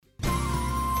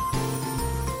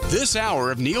This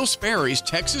hour of Neil Sperry's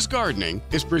Texas Gardening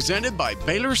is presented by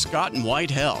Baylor Scott & White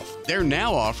Health. They're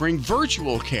now offering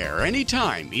virtual care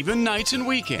anytime, even nights and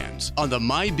weekends, on the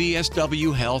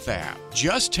MyBSW Health app.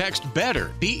 Just text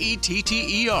BETTER, BETTER,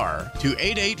 to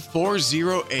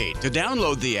 88408 to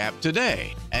download the app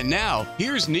today. And now,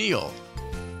 here's Neil.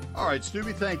 All right,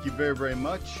 Stubby, thank you very, very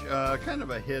much. Kind of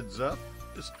a heads up,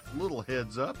 just a little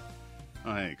heads up.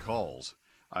 Calls.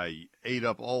 I ate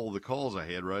up all the calls I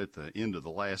had right at the end of the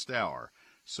last hour.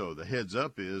 So the heads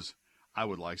up is I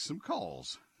would like some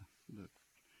calls. That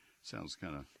sounds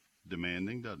kind of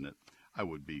demanding, doesn't it? I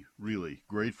would be really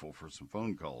grateful for some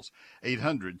phone calls.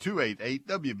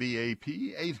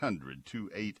 800-288-WBAP,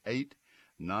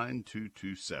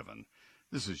 800-288-9227.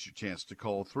 This is your chance to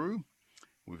call through.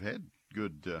 We've had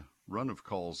good run of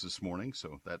calls this morning,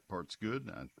 so that part's good.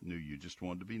 I knew you just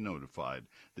wanted to be notified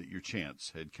that your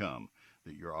chance had come,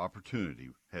 that your opportunity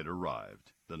had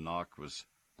arrived. The knock was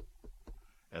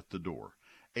at the door.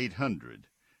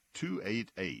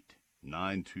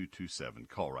 800-288-9227.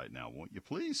 Call right now, won't you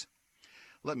please?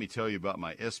 Let me tell you about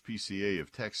my SPCA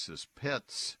of Texas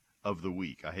Pets of the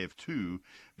Week. I have two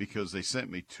because they sent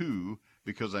me two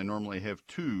because I normally have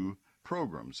two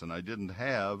programs, and I didn't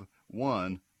have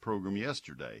one program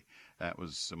yesterday. That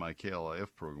was my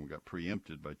KLIF program got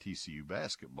preempted by TCU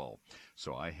basketball.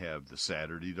 So I have the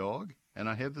Saturday dog and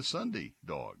I have the Sunday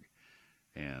dog.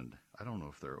 And I don't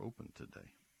know if they're open today.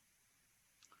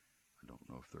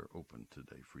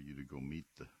 For you to go meet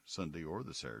the Sunday or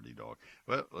the Saturday dog.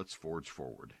 Well, let's forge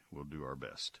forward. We'll do our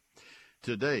best.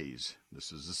 This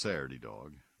is the Saturday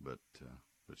dog, but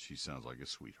she sounds like a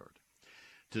sweetheart.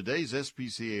 Today's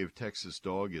SPCA of Texas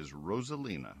dog is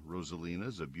Rosalina. Rosalina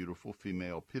is a beautiful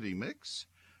female pitty mix.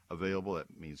 Available,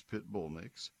 that means pit bull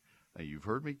mix. Now, you've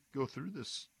heard me go through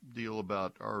this deal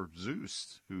about our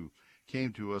Zeus, who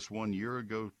came to us 1 year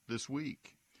ago this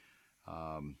week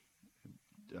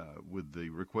with the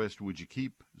request, would you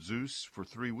keep Zeus for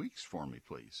 3 weeks for me,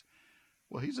 please?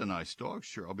 Well, he's a nice dog.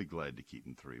 Sure, I'll be glad to keep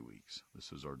him 3 weeks.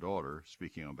 This is our daughter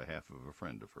speaking on behalf of a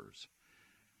friend of hers.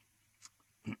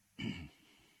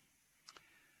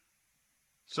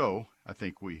 So, I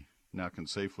think we now can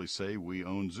safely say we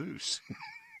own Zeus.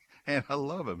 And I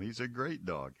love him. He's a great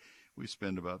dog. We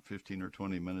spend about 15 or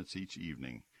 20 minutes each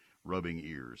evening rubbing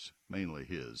ears, mainly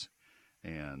his.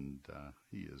 And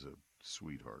he is a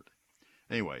sweetheart.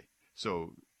 Anyway,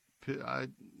 so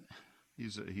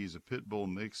he's a pit bull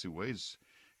mix. He weighs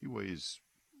let's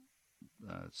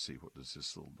see, what does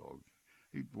this little dog?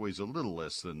 He weighs a little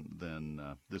less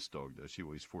than this dog does. She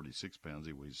weighs 46 pounds.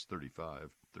 He weighs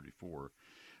 34.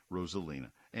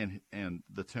 Rosalina. And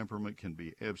the temperament can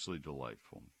be absolutely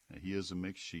delightful. He is a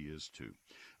mix, she is too.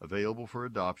 Available for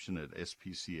adoption at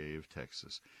SPCA of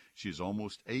Texas. She's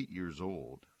almost 8 years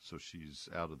old, so she's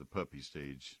out of the puppy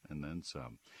stage and then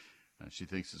some. She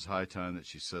thinks it's high time that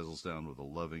she settles down with a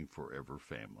loving forever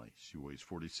family. She weighs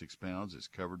 46 pounds, is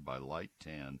covered by light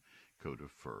tan coat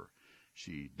of fur.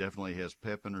 She definitely has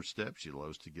pep in her step. She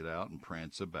loves to get out and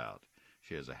prance about.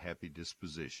 She has a happy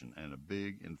disposition and a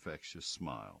big, infectious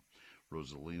smile.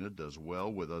 Rosalina does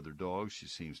well with other dogs. She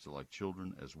seems to like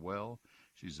children as well.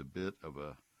 She's a bit of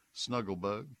a snuggle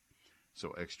bug,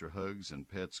 so extra hugs and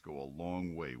pets go a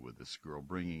long way with this girl.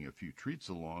 Bringing a few treats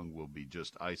along will be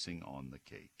just icing on the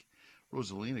cake.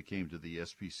 Rosalina came to the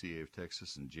SPCA of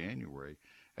Texas in January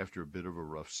after a bit of a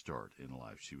rough start in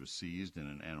life. She was seized in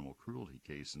an animal cruelty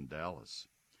case in Dallas.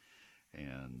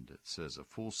 And it says a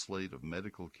full slate of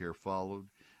medical care followed,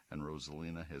 and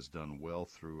Rosalina has done well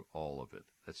through all of it.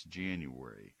 That's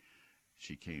January.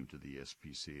 She came to the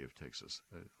SPCA of Texas.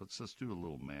 Let's do a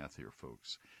little math here,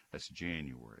 folks. That's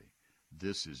January.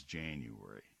 This is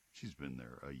January. She's been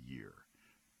there a year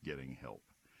getting help.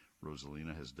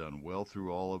 Rosalina has done well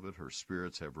through all of it. Her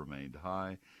spirits have remained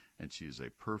high, and she is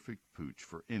a perfect pooch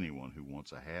for anyone who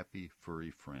wants a happy,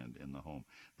 furry friend in the home.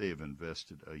 They have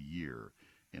invested a year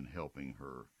in helping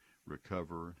her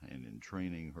recover and in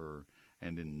training her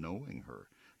and in knowing her.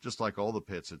 Just like all the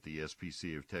pets at the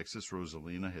SPCA of Texas,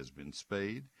 Rosalina has been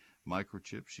spayed,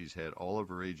 microchipped. She's had all of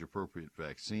her age-appropriate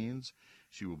vaccines.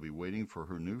 She will be waiting for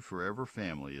her new forever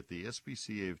family at the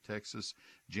SPCA of Texas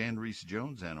Jan Reese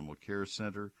Jones Animal Care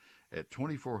Center at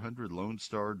 2400 Lone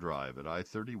Star Drive at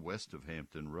I-30 west of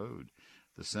Hampton Road.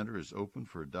 The center is open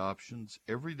for adoptions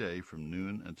every day from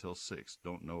noon until 6.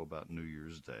 Don't know about New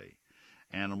Year's Day.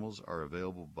 Animals are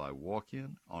available by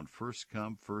walk-in on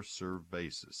first-come, first-served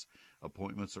basis.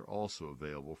 Appointments are also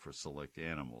available for select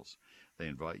animals. They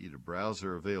invite you to browse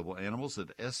their available animals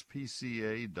at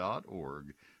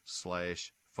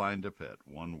spca.org/findapet,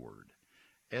 one word.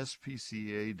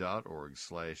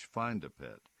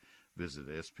 spca.org/findapet. Visit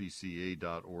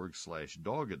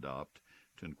spca.org/dogadopt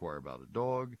to inquire about a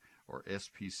dog, or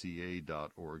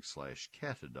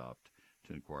spca.org/catadopt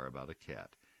to inquire about a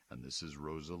cat. And this is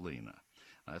Rosalina.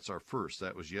 That's our first.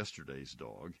 That was yesterday's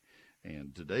dog.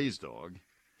 And today's dog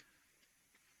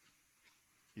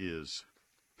is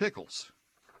Pickles.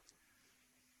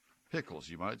 Pickles.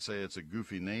 You might say it's a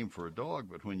goofy name for a dog,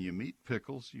 but when you meet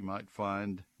Pickles, you might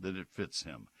find that it fits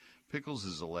him. Pickles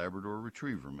is a Labrador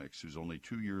Retriever mix who's only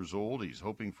 2 years old. He's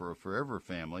hoping for a forever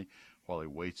family while he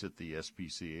waits at the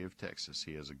SPCA of Texas.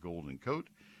 He has a golden coat,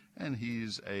 and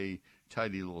he's a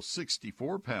tidy little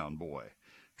 64-pound boy.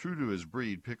 True to his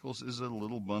breed, Pickles is a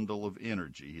little bundle of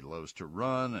energy. He loves to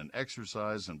run and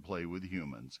exercise and play with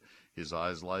humans. His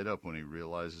eyes light up when he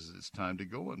realizes it's time to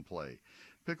go and play.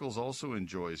 Pickles also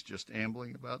enjoys just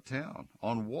ambling about town,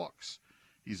 on walks.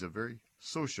 He's a very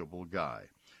sociable guy.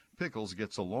 Pickles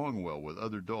gets along well with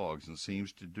other dogs and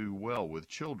seems to do well with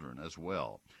children as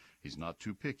well. He's not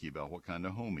too picky about what kind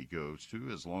of home he goes to,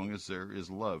 as long as there is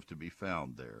love to be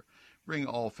found there. Bring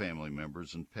all family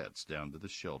members and pets down to the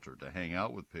shelter to hang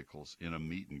out with Pickles in a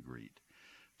meet and greet.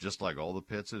 Just like all the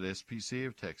pets at SPCA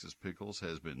of Texas, Pickles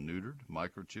has been neutered,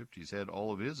 microchipped. He's had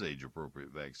all of his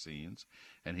age-appropriate vaccines,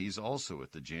 and he's also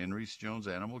at the Jan Reese Jones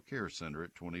Animal Care Center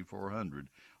at 2400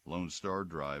 Lone Star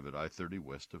Drive at I-30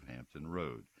 west of Hampton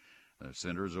Road. The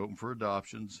center is open for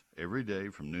adoptions every day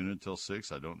from noon until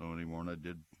 6. I don't know any more than I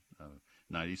did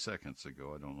 90 seconds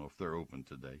ago. I don't know if they're open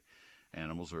today.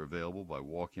 Animals are available by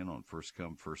walk-in on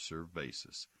first-come, first-served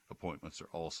basis. Appointments are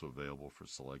also available for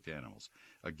select animals.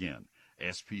 Again,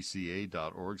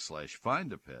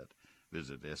 spca.org/findapet.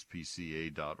 Visit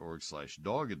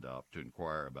spca.org/dogadopt to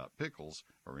inquire about Pickles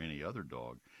or any other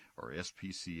dog, or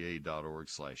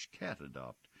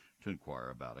spca.org/catadopt to inquire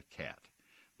about a cat.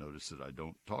 Notice that I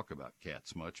don't talk about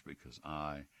cats much because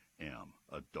I am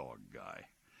a dog guy.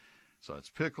 So it's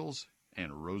Pickles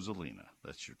and Rosalina.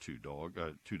 That's your two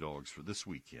dogs for this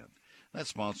weekend. That's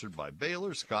sponsored by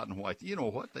Baylor Scott and White. You know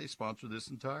what? They sponsor this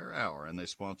entire hour, and they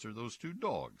sponsor those two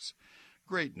dogs.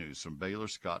 Great news from Baylor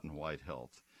Scott and White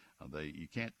Health. You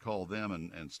can't call them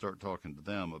and start talking to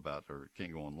them about, or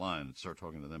can't go online and start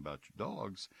talking to them about your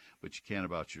dogs, but you can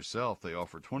about yourself. They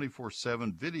offer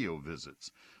 24/7 video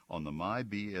visits on the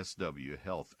MyBSW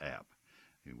Health app.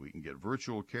 We can get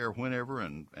virtual care whenever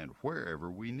and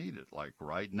wherever we need it, like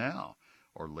right now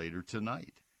or later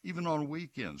tonight, even on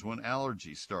weekends when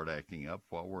allergies start acting up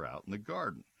while we're out in the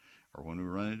garden, or when we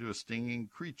run into a stinging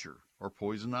creature or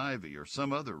poison ivy or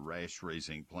some other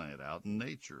rash-raising plant out in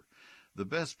nature. The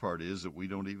best part is that we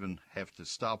don't even have to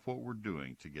stop what we're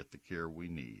doing to get the care we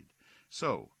need.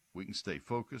 So we can stay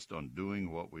focused on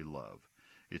doing what we love.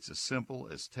 It's as simple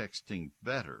as texting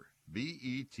BETTER,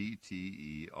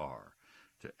 BETTER,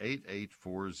 to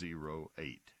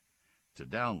 88408 to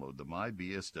download the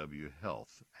MyBSW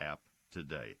Health app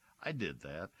today. I did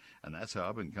that, and that's how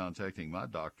I've been contacting my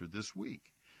doctor this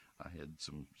week. I had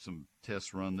some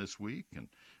tests run this week, and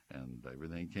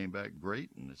everything came back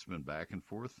great, and it's been back and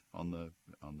forth on the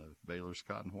Baylor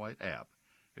Scott and White app.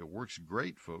 It works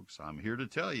great, folks. I'm here to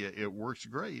tell you it works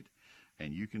great,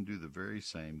 and you can do the very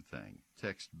same thing.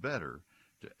 Text BETTER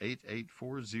to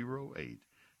 88408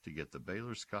 to get the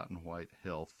Baylor Scott and White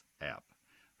Health app.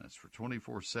 That's for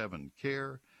 24/7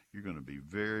 care. You're going to be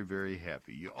very, very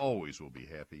happy. You always will be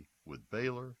happy with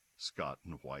Baylor Scott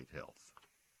and White Health.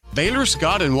 Baylor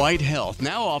Scott and White Health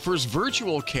now offers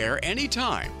virtual care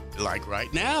anytime, like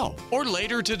right now, or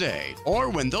later today,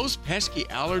 or when those pesky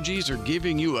allergies are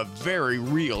giving you a very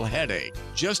real headache.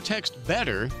 Just text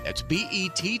BETTER, that's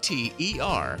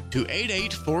BETTER, to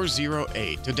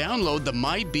 88408 to download the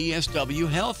MyBSW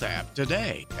Health app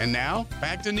today. And now,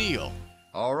 back to Neil.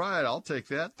 All right, I'll take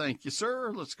that. Thank you,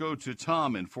 sir. Let's go to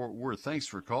Tom in Fort Worth. Thanks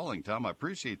for calling, Tom. I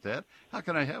appreciate that. How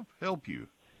can I help you?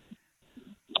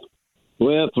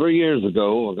 Well, 3 years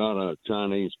ago, I got a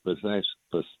Chinese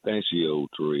pistachio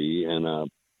tree, and I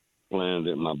planted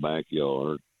it in my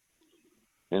backyard,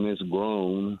 and it's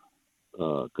grown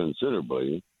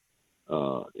considerably.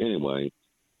 Anyway,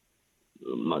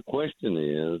 my question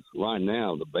is, right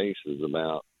now the base is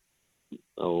about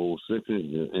 6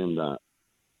 inches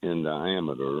in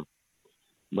diameter,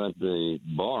 but the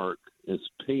bark is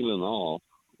peeling off.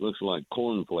 Looks like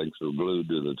cornflakes are glued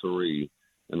to the tree,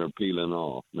 and they're peeling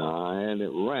off. Now, I had it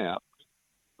wrapped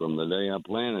from the day I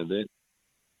planted it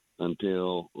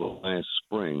until last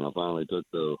spring. I finally took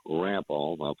the wrap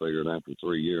off. I figured after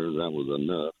 3 years that was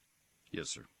enough.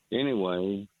 Yes, sir.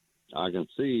 Anyway, I can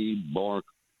see bark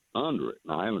under it.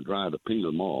 Now, I haven't tried to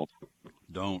peel them off.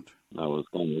 Don't. I was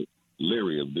kind of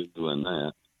leery of doing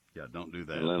that. Yeah, don't do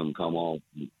that. And let them come off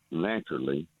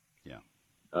naturally. Yeah.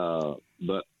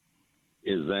 But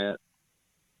is that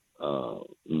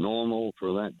normal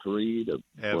for that tree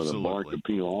for the bark to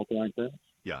peel off like that?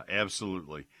 Yeah,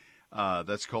 absolutely.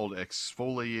 That's called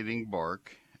exfoliating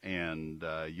bark, and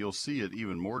you'll see it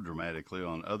even more dramatically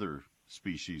on other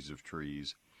species of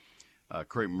trees.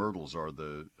 Crepe myrtles are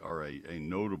a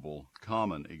notable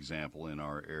common example in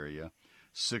our area.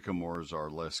 Sycamores are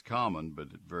less common, but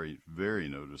very, very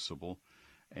noticeable.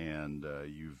 And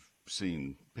you've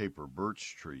seen paper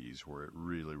birch trees where it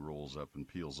really rolls up and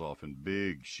peels off in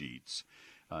big sheets.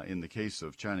 In the case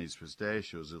of Chinese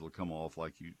pistachios, it'll come off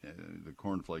like the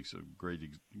cornflakes, a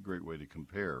great way to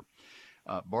compare.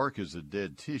 Bark is a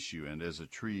dead tissue, and as a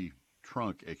tree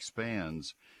trunk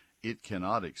expands, it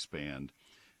cannot expand.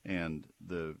 And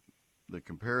the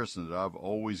comparison that I've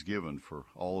always given for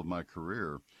all of my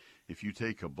career, if you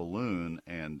take a balloon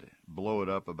and blow it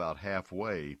up about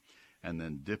halfway and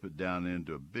then dip it down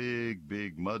into a big,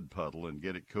 big mud puddle and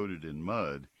get it coated in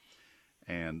mud,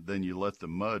 and then you let the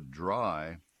mud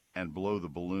dry and blow the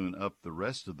balloon up the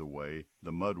rest of the way,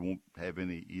 the mud won't have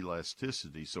any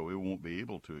elasticity, so it won't be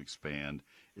able to expand.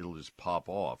 It'll just pop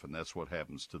off, and that's what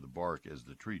happens to the bark as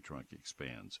the tree trunk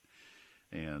expands.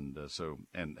 And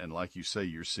and like you say,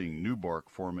 you're seeing new bark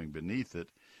forming beneath it,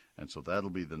 and so that'll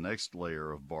be the next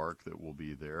layer of bark that will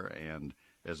be there. And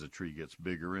as a tree gets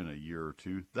bigger in a year or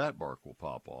two, that bark will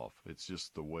pop off. It's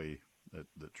just the way that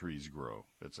the trees grow.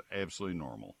 It's absolutely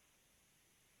normal.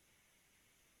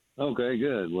 Okay,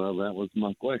 good. Well, that was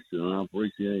my question, and I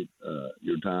appreciate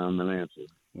your time and answer.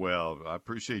 Well, I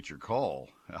appreciate your call.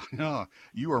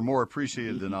 You are more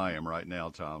appreciated than I am right now,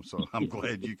 Tom, so I'm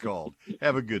glad you called.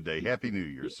 Have a good day. Happy New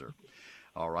Year, sir.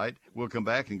 All right, we'll come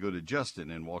back and go to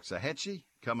Justin in Waxahachie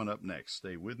coming up next.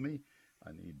 Stay with me.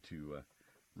 I need to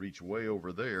reach way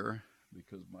over there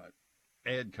because my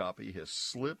ad copy has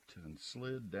slipped and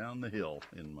slid down the hill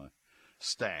in my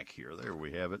stack here. There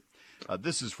we have it.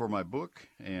 This is for my book,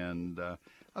 and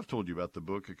I've told you about the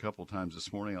book a couple times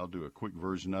this morning. I'll do a quick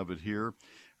version of it here.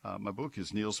 My book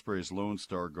is Neil Sperry's Lone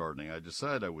Star Gardening. I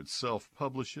decided I would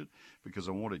self-publish it because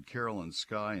I wanted Carolyn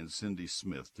Skye and Cindy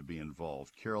Smith to be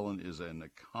involved. Carolyn is an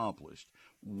accomplished,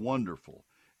 wonderful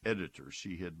editor.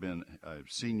 She had been a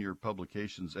senior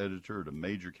publications editor at a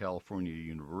major California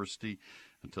university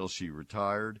until she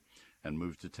retired and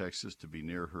moved to Texas to be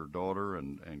near her daughter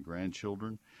and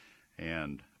grandchildren.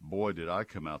 And boy, did I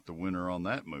come out the winner on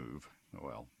that move.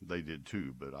 Well, they did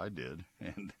too, but I did.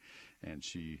 And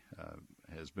she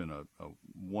has been a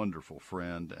wonderful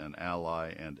friend and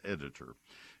ally and editor.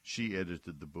 She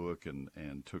edited the book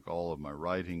and took all of my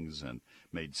writings and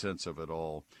made sense of it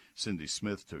all. Cindy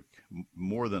Smith took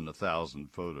more than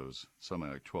 1,000 photos,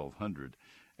 something like 1,200,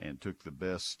 and took the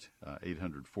best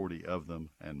 840 of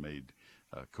them and made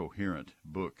a coherent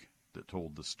book that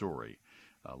told the story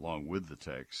along with the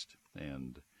text.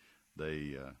 And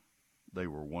they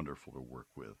were wonderful to work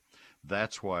with.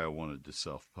 That's why I wanted to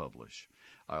self-publish.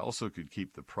 I also could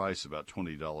keep the price about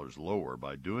 $20 lower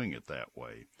by doing it that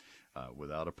way,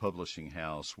 without a publishing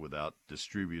house, without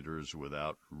distributors,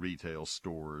 without retail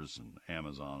stores and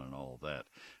Amazon and all that.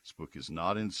 This book is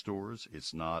not in stores.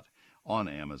 It's not on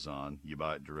Amazon. You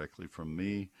buy it directly from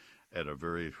me at a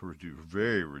very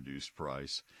reduced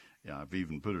price. I've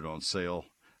even put it on sale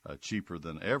cheaper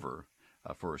than ever.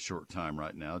 For a short time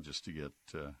right now, just to get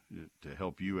to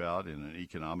help you out in an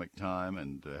economic time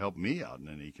and to help me out in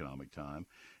an economic time.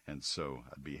 And so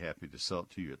I'd be happy to sell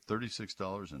it to you at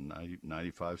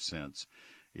 $36.95.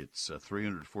 It's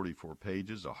 344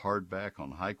 pages, a hardback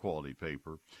on high-quality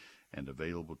paper, and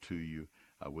available to you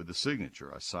with a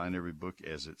signature. I sign every book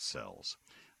as it sells.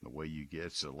 The way you get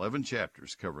it's 11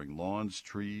 chapters covering lawns,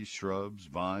 trees, shrubs,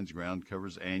 vines, ground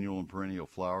covers, annual and perennial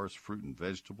flowers, fruit and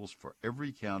vegetables for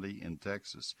every county in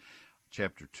Texas.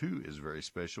 Chapter 2 is very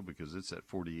special because it's that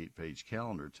 48-page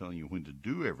calendar telling you when to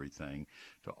do everything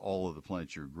to all of the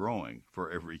plants you're growing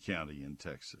for every county in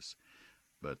Texas.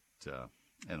 But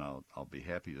and I'll be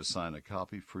happy to sign a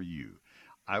copy for you.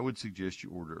 I would suggest you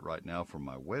order it right now from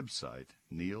my website,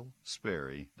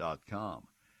 neilsperry.com.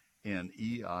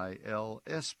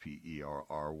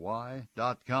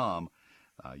 NeilSperry.com.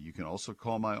 You can also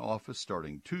call my office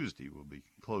starting Tuesday. We'll be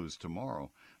closed tomorrow,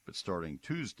 but starting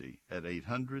Tuesday at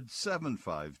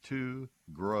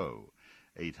 800-752-GROW.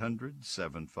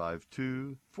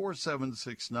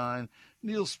 800-752-4769.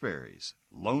 Neil Sperry's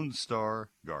Lone Star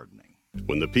Gardening.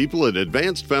 When the people at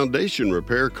Advanced Foundation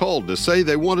Repair called to say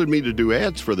they wanted me to do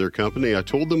ads for their company, I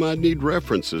told them I'd need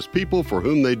references, people for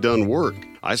whom they'd done work.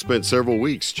 I spent several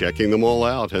weeks checking them all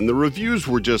out, and the reviews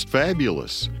were just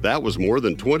fabulous. That was more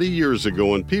than 20 years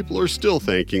ago, and people are still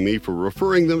thanking me for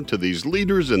referring them to these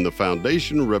leaders in the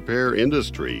foundation repair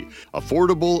industry.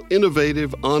 Affordable,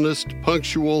 innovative, honest,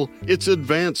 punctual. It's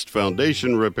Advanced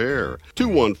Foundation Repair.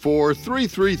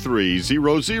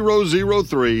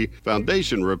 214-333-0003,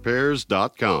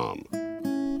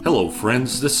 foundationrepairs.com. Hello,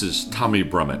 friends. This is Tommy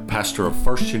Brummett, pastor of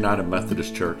First United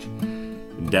Methodist Church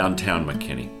in downtown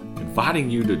McKinney,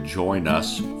 inviting you to join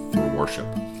us for worship.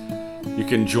 You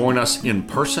can join us in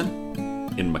person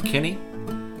in McKinney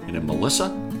and in Melissa,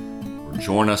 or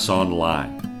join us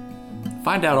online.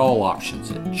 Find out all options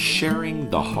at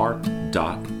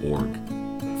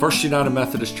sharingtheheart.org. First United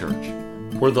Methodist Church,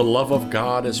 where the love of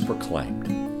God is proclaimed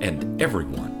and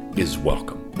everyone is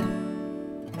welcome.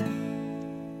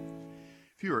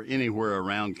 If you are anywhere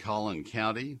around Collin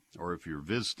County, or if you're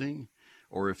visiting,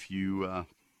 or if you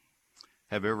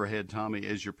have ever had Tommy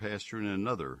as your pastor in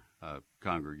another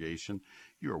congregation,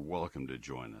 you are welcome to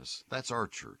join us. That's our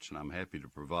church, and I'm happy to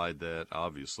provide that,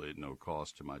 obviously at no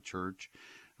cost to my church.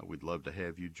 We'd love to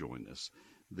have you join us.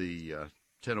 The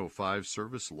 10:05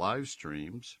 service live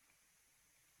streams.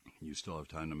 You still have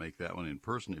time to make that one in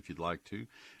person if you'd like to,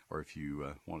 or if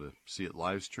you want to see it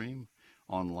live stream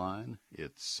online,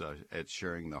 it's at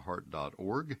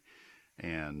sharingtheheart.org.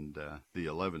 And the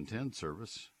 11:10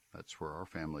 service, that's where our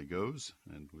family goes,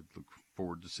 and we'd look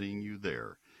forward to seeing you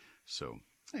there. So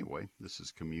anyway, this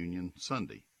is Communion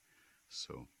Sunday,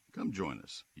 so come join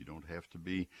us. You don't have to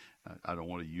be, I don't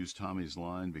want to use Tommy's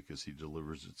line because he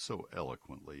delivers it so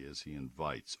eloquently as he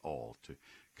invites all to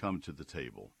come to the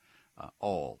table.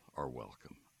 All are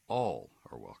welcome. All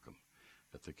are welcome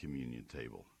at the communion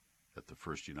table at the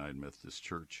First United Methodist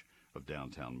Church of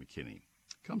downtown McKinney.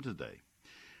 Come today.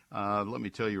 Let me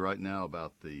tell you right now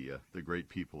about the great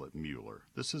people at Mueller.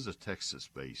 This is a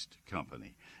Texas-based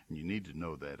company, and you need to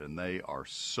know that. And they are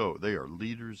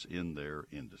leaders in their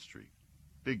industry,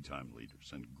 big-time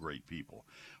leaders and great people.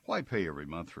 Why pay every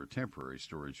month for a temporary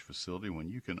storage facility when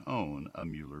you can own a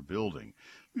Mueller building?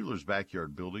 Mueller's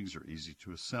backyard buildings are easy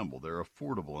to assemble. They're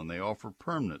affordable, and they offer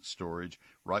permanent storage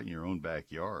right in your own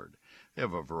backyard. They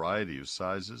have a variety of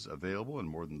sizes available and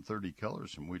more than 30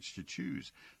 colors from which to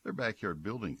choose. Their backyard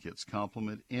building kits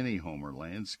complement any home or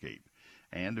landscape.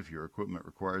 And if your equipment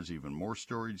requires even more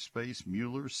storage space,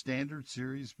 Mueller's Standard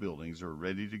Series buildings are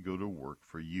ready to go to work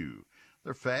for you.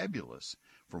 They're fabulous.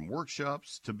 From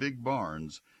workshops to big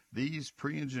barns, these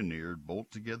pre-engineered,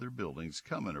 bolt-together buildings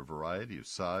come in a variety of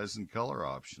size and color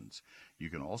options.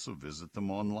 You can also visit them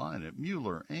online at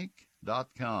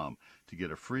MuellerInc.com to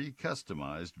get a free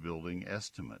customized building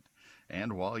estimate.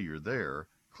 And while you're there,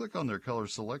 click on their color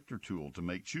selector tool to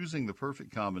make choosing the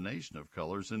perfect combination of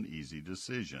colors an easy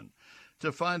decision.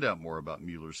 To find out more about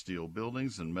Mueller Steel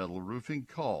Buildings and Metal Roofing,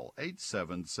 call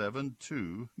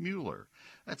 877-2-MUELLER.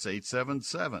 That's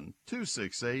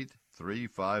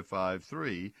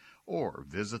 877-268-3553, or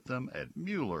visit them at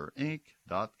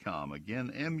MuellerInc.com. Again,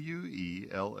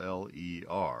 M-U-E-L-L-E-R.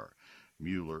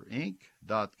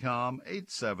 MuellerInc.com,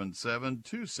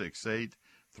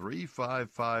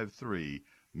 877-268-3553.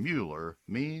 Mueller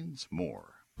means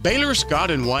more. Baylor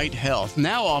Scott & White Health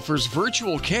now offers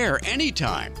virtual care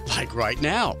anytime, like right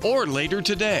now or later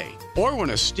today, or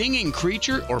when a stinging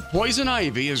creature or poison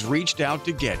ivy has reached out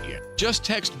to get you. Just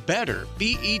text BETTER,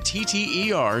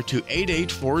 B-E-T-T-E-R, to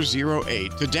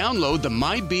 88408 to download the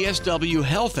MyBSW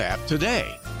Health app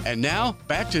today. And now,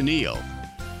 back to Neil.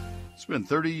 It's been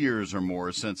 30 years or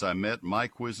more since I met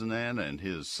Mike Wisenan and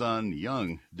his son,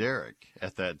 young Derek,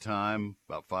 at that time,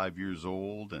 about 5 years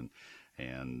old, and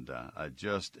I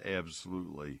just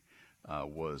absolutely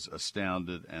was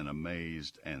astounded and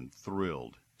amazed and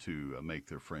thrilled to make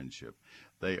their friendship.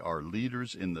 They are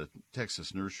leaders in the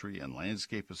Texas Nursery and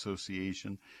Landscape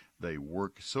Association. They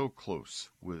work so close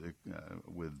with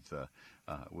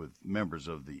members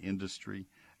of the industry,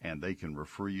 and they can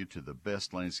refer you to the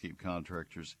best landscape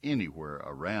contractors anywhere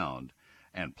around.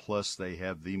 And plus, they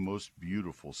have the most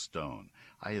beautiful stone.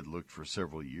 I had looked for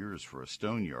several years for a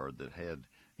stone yard that had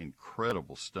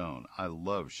incredible stone. I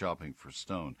love shopping for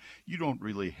stone. You don't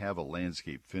really have a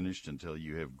landscape finished until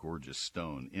you have gorgeous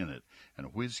stone in it.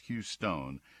 And Whiz-Q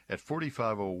Stone at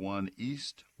 4501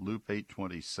 East Loop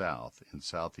 820 South in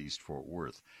Southeast Fort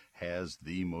Worth has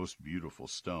the most beautiful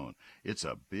stone. It's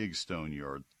a big stone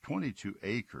yard, 22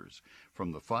 acres,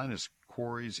 from the finest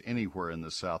quarries anywhere in the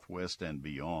Southwest and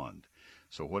beyond.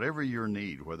 So whatever your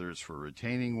need, whether it's for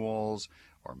retaining walls,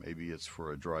 or maybe it's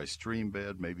for a dry stream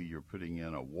bed, maybe you're putting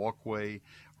in a walkway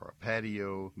or a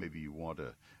patio, maybe you want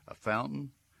a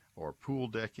fountain or pool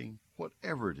decking,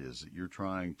 whatever it is that you're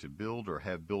trying to build or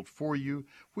have built for you,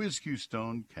 WhizQ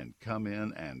Stone can come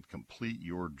in and complete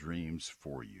your dreams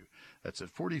for you. That's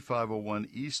at 4501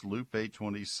 East Loop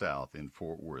 820 South in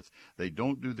Fort Worth. They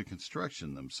don't do the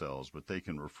construction themselves, but they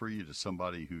can refer you to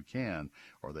somebody who can,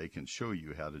 or they can show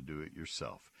you how to do it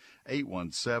yourself.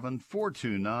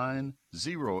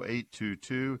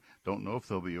 817-429-0822. Don't know if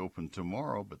they'll be open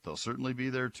tomorrow, but they'll certainly be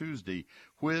there Tuesday.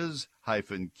 Whiz-Q.com.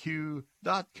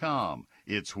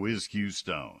 It's WhizQ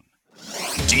Stone.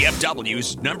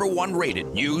 DFW's #1 rated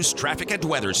news, traffic, and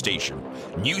weather station.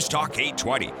 News Talk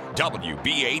 820,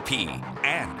 WBAP,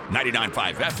 and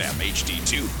 99.5 FM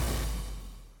HD2.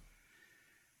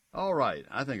 All right.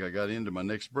 I think I got into my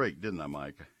next break, didn't I,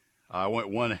 Mike? I went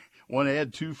one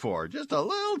ad too far, just a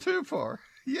little too far.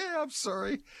 Yeah, I'm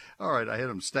sorry. All right, I had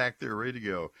them stacked there, ready to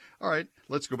go. All right,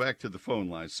 let's go back to the phone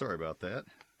line. Sorry about that.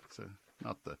 It's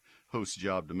not the host's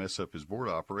job to mess up his board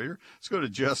operator. Let's go to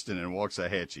Justin in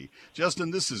Waxahachie.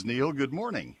 Justin, this is Neil. Good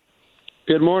morning.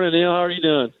 Good morning, Neil. How are you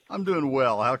doing? I'm doing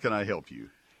well. How can I help you?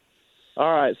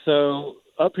 All right, so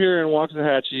up here in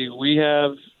Waxahachie, we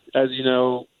have, as you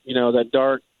know, that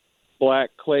dark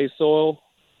black clay soil.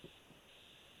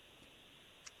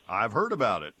 I've heard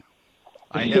about it.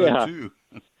 I have it too.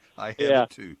 I have it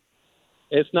too.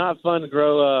 It's not fun to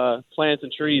grow plants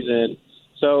and trees in.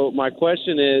 So my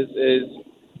question is,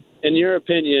 in your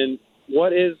opinion,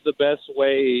 what is the best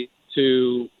way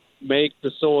to make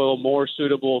the soil more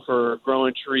suitable for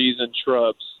growing trees and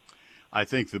shrubs? I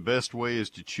think the best way is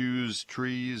to choose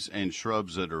trees and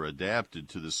shrubs that are adapted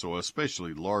to the soil,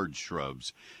 especially large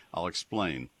shrubs. I'll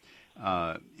explain.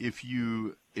 If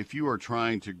you are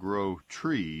trying to grow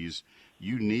trees,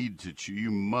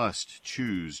 you must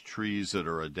choose trees that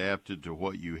are adapted to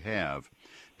what you have,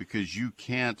 because you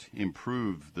can't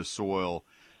improve the soil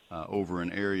over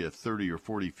an area 30 or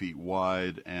 40 feet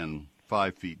wide and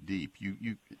 5 feet deep.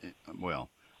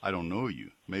 Well, I don't know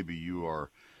you. Maybe you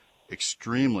are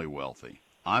extremely wealthy.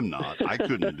 I'm not. I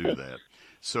couldn't do that.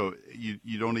 So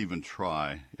you don't even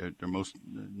try. Most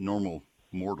normal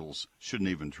mortals shouldn't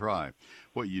even try.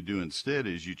 What you do instead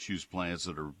is you choose plants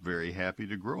that are very happy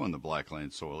to grow in the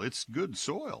blackland soil. It's good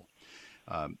soil.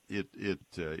 It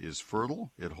is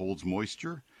fertile. It holds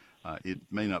moisture. It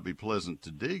may not be pleasant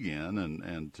to dig in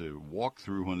and to walk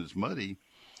through when it's muddy,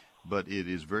 but it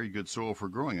is very good soil for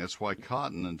growing. That's why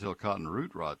cotton, until cotton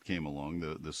root rot came along,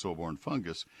 the soil-borne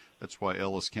fungus, that's why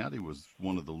Ellis County was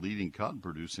one of the leading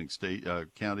cotton-producing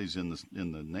counties in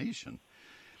the nation.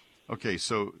 Okay,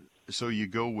 so you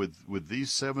go with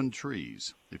these 7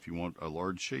 trees. If you want a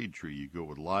large shade tree, you go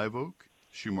with live oak,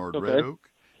 Shumard red oak,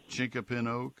 chinkapin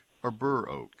oak, or bur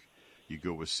oak. You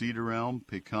go with cedar elm,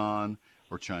 pecan,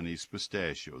 or Chinese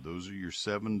pistachio. Those are your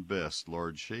 7 best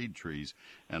large shade trees,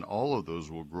 and all of those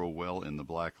will grow well in the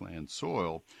blackland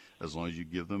soil as long as you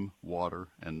give them water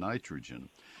and nitrogen.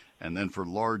 And then for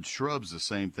large shrubs, the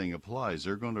same thing applies.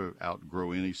 They're going to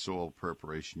outgrow any soil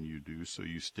preparation you do, so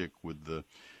you stick with the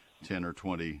 10 or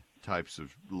 20 types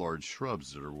of large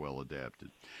shrubs that are well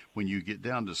adapted. When you get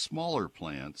down to smaller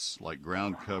plants like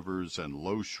ground covers and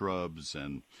low shrubs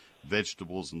and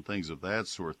vegetables and things of that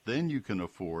sort, then you can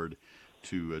afford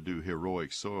to do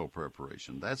heroic soil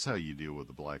preparation. That's how you deal with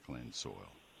the blackland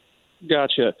soil.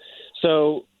 Gotcha.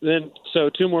 So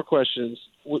 2 more questions.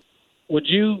 Would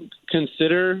you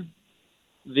consider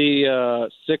the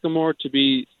sycamore to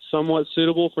be somewhat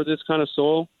suitable for this kind of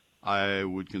soil? I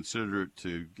would consider it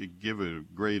to give a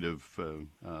grade of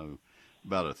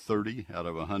about a 30 out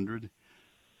of 100.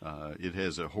 It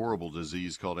has a horrible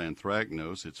disease called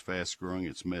anthracnose. It's fast-growing.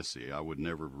 It's messy. I would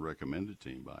never recommend it to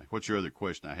anybody. What's your other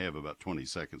question? I have about 20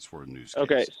 seconds for a newscast.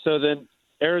 Okay, so then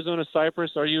Arizona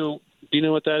cypress, do you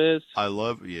know what that is?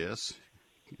 Yes,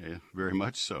 yeah, very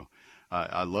much so.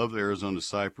 I love the Arizona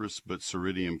cypress, but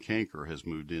Ceridium canker has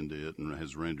moved into it and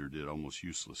has rendered it almost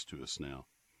useless to us now.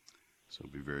 So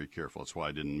be very careful. That's why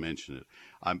I didn't mention it.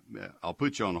 I'll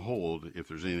put you on hold if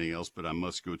there's anything else, but I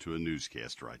must go to a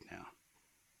newscast right now.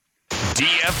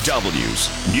 DFW's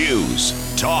News,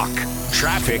 Talk,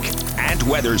 Traffic, and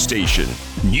Weather Station.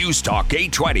 News Talk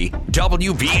 820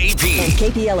 WBAP. And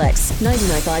KPLX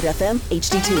 99.5 FM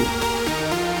HD2.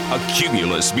 A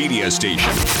Cumulus media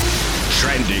station.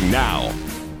 Trending now.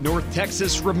 North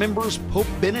Texas remembers Pope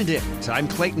Benedict. I'm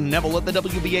Clayton Neville at the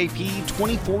WBAP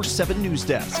 24/7 News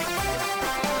Desk.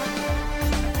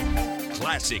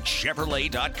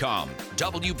 ClassicChevrolet.com.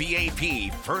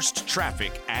 WBAP First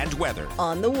Traffic and Weather.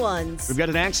 On the ones. We've got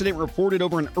an accident reported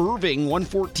over in Irving,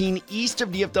 114 east of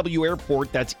DFW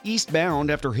Airport. That's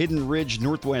eastbound after Hidden Ridge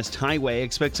Northwest Highway.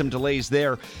 Expect some delays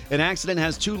there. An accident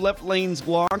has 2 left lanes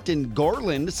blocked in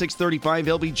Garland, 635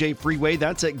 LBJ Freeway.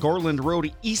 That's at Garland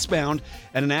Road eastbound.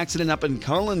 And an accident up in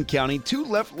Collin County, 2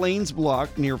 left lanes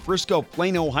blocked near Frisco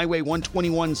Plano Highway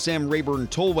 121 Sam Rayburn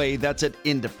Tollway. That's at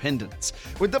Independence.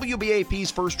 With WBAP's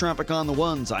First Traffic on the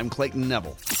Ones, I'm Clayton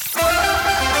Neville.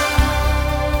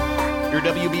 Your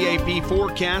WBAP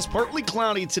forecast, partly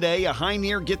cloudy today, a high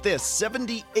near, get this,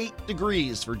 78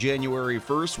 degrees for January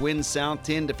 1st, winds south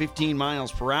 10 to 15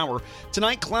 miles per hour.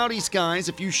 Tonight, cloudy skies,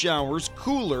 a few showers,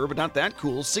 cooler, but not that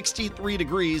cool, 63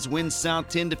 degrees, winds south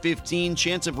 10 to 15,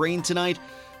 chance of rain tonight,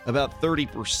 about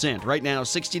 30%. Right now,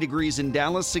 60 degrees in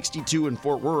Dallas, 62 in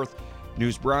Fort Worth.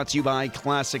 News brought to you by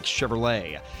Classic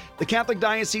Chevrolet. The Catholic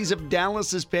Diocese of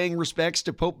Dallas is paying respects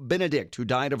to Pope Benedict, who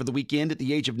died over the weekend at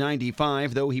the age of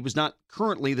 95, though he was not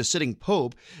currently the sitting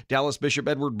pope. Dallas Bishop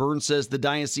Edward Burns says the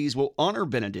diocese will honor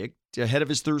Benedict ahead of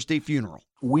his Thursday funeral.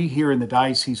 We here in the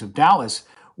Diocese of Dallas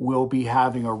will be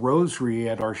having a rosary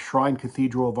at our Shrine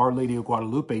Cathedral of Our Lady of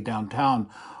Guadalupe downtown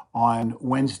on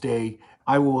Wednesday.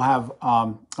 I will have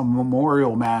a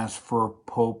memorial mass for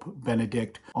Pope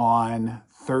Benedict on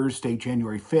Thursday,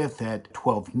 January 5th at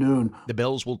 12 noon. The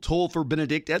bells will toll for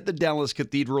Benedict at the Dallas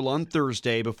Cathedral on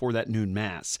Thursday before that noon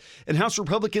mass. And House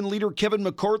Republican leader Kevin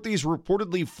McCarthy is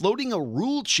reportedly floating a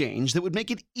rule change that would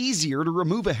make it easier to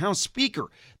remove a House Speaker.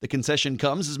 The concession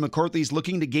comes as McCarthy's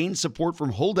looking to gain support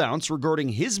from holdouts regarding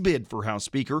his bid for House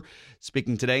Speaker.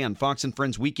 Speaking today on Fox and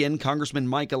Friends Weekend, Congressman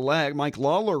Mike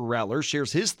Lawler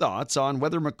shares his thoughts on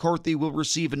whether McCarthy will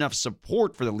receive enough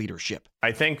support for the leadership.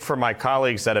 I think for my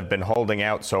colleagues that have been holding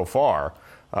out so far,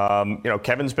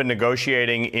 Kevin's been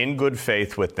negotiating in good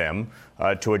faith with them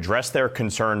to address their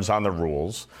concerns on the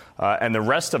rules. And the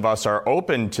rest of us are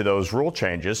open to those rule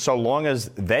changes so long as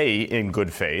they, in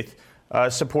good faith,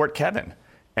 support Kevin.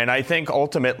 And I think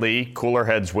ultimately cooler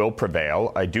heads will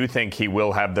prevail. I do think he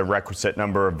will have the requisite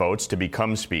number of votes to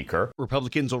become Speaker.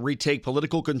 Republicans will retake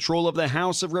political control of the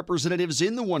House of Representatives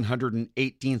in the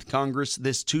 118th Congress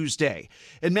this Tuesday.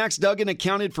 And Max Duggan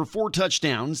accounted for 4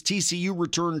 touchdowns. TCU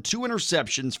returned 2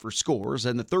 interceptions for scores,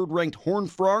 and the third-ranked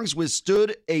Horned Frogs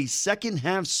withstood a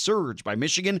second-half surge by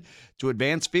Michigan to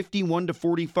advance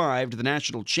 51-45 to the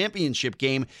national championship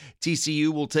game. TCU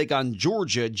will take on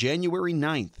Georgia January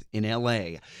 9th in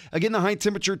L.A. Again, the high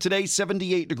temperature today,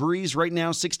 78 degrees. Right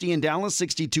now, 60 in Dallas,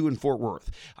 62 in Fort Worth.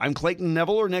 I'm Clayton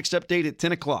Neville. Our next update at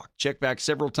 10 o'clock. Check back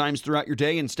several times throughout your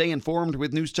day and stay informed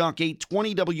with News Talk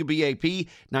 820 WBAP,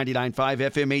 99.5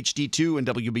 FM HD2, and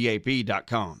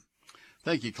WBAP.com.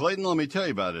 Thank you, Clayton. Let me tell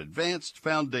you about Advanced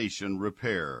Foundation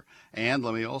Repair. And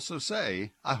let me also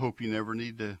say, I hope you never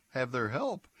need to have their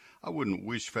help. I wouldn't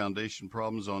wish foundation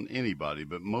problems on anybody,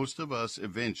 but most of us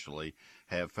eventually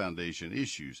have foundation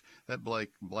issues. That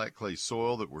black clay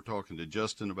soil that we're talking to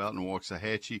Justin about in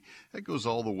Waxahachie, that goes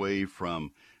all the way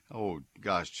from,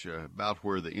 about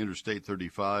where the Interstate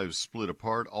 35 split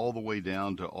apart, all the way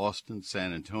down to Austin,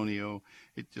 San Antonio.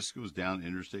 It just goes down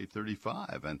Interstate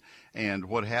 35. And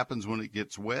what happens when it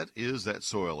gets wet is that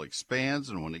soil expands,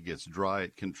 and when it gets dry,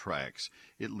 it contracts.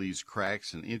 It leaves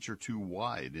cracks an inch or two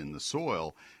wide in the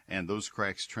soil, and those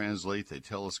cracks translate, they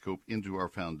telescope into our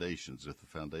foundations if the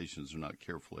foundations are not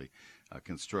carefully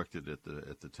constructed at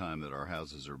the time that our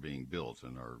houses are being built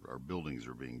and our buildings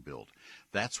are being built.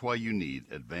 That's why you need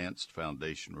Advanced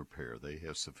Foundation Repair. They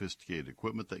have sophisticated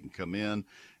equipment that can come in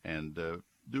and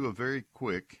do a very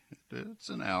quick, it's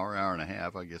an hour and a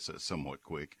half, I guess that's somewhat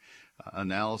quick,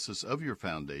 analysis of your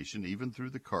foundation, even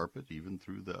through the carpet, even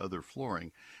through the other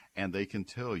flooring, and they can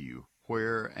tell you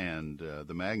where and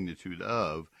the magnitude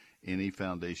of any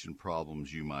foundation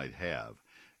problems you might have.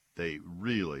 They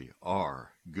really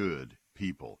are good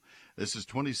people. This is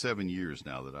 27 years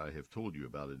now that I have told you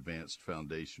about Advanced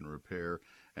Foundation Repair,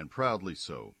 and proudly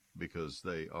so, because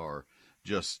they are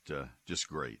just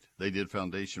great. They did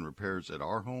foundation repairs at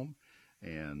our home,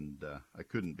 and I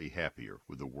couldn't be happier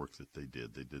with the work that they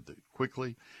did. They did it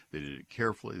quickly, they did it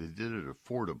carefully, they did it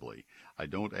affordably. I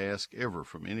don't ask ever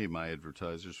from any of my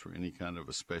advertisers for any kind of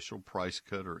a special price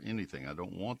cut or anything. I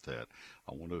don't want that.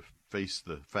 I want to face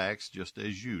the facts just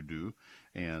as you do,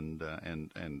 and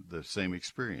the same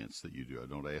experience that you do. I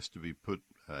don't ask to be put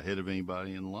ahead of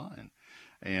anybody in line.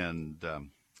 And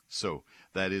so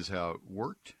that is how it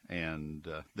worked, and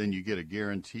then you get a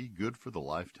guarantee good for the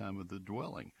lifetime of the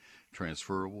dwelling,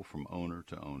 transferable from owner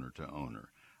to owner to owner.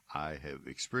 I have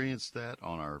experienced that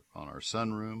on our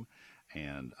sunroom,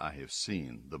 and I have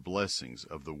seen the blessings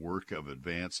of the work of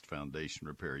Advanced Foundation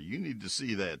Repair. You need to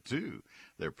see that too.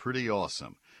 They're pretty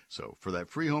awesome. So for that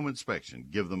free home inspection,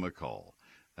 give them a call.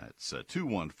 That's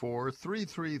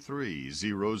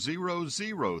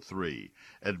 214-333-0003.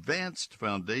 Advanced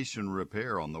Foundation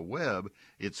Repair on the web.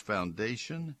 It's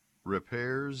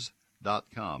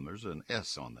foundationrepairs.com. There's an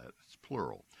S on that. It's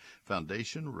plural.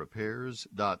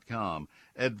 Foundationrepairs.com.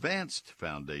 Advanced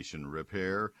Foundation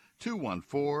Repair,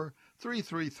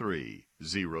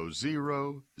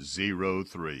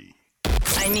 214-333-0003.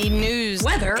 I need news,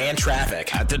 weather, and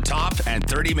traffic at the top and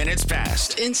 30 minutes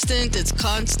past. Instant, it's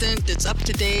constant, it's up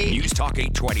to date. News Talk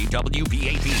 820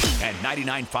 WBAP and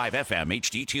 99.5 FM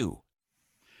HD2.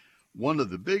 One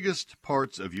of the biggest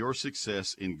parts of your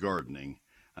success in gardening,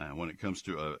 when it comes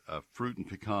to a fruit and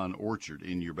pecan orchard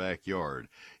in your backyard,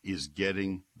 is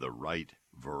getting the right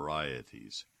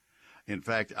varieties. In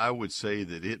fact, I would say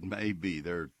that it may be,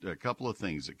 there are a couple of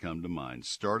things that come to mind,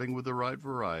 starting with the right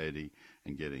variety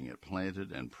and getting it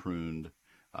planted and pruned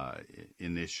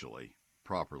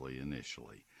properly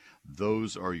initially.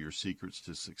 Those are your secrets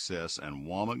to success, and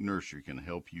Womack Nursery can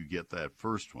help you get that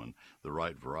first one, the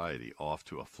right variety, off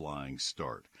to a flying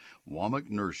start. Womack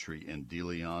Nursery in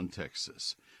DeLeon,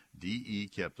 Texas.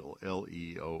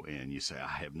 DeLeon. You say, I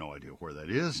have no idea where that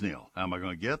is, Neil. How am I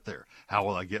going to get there? How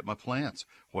will I get my plants?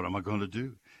 What am I going to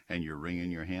do? And you're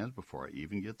wringing your hands before I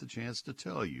even get the chance to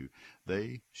tell you.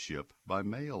 They ship by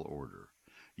mail order.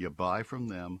 You buy from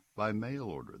them by mail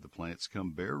order. The plants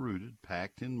come bare-rooted,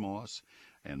 packed in moss,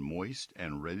 and moist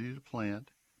and ready to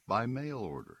plant by mail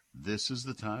order. This is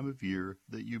the time of year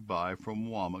that you buy from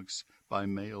Womack's by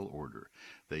mail order.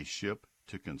 They ship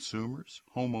to consumers,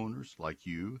 homeowners like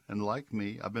you and like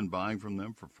me. I've been buying from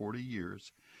them for 40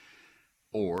 years.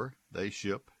 Or they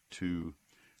ship to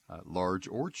large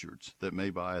orchards that may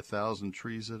buy 1,000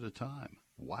 trees at a time.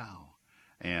 Wow.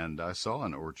 And I saw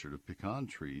an orchard of pecan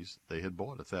trees. They had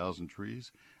bought 1,000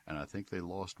 trees, and I think they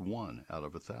lost one out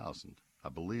of 1,000. I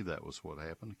believe that was what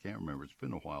happened. I can't remember. It's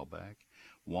been a while back.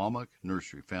 Womack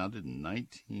Nursery, founded in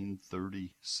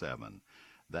 1937.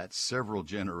 That's several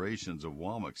generations of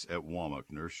Womack's at Womack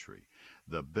Nursery.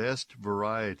 The best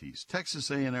varieties,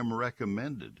 Texas A&M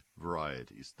recommended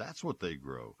varieties. That's what they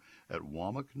grow at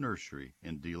Womack Nursery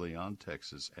in DeLeon,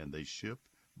 Texas, and they ship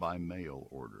by mail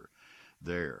order.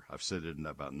 There, I've said it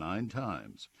about 9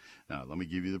 times. Now, let me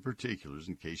give you the particulars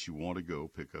in case you want to go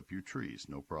pick up your trees.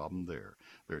 No problem there.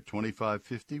 They're at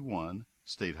 2551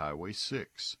 State Highway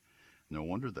 6. No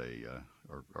wonder they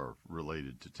are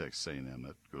related to Texas A&M.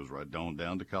 That goes right down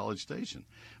to College Station.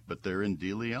 But they're in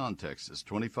DeLeon, Texas.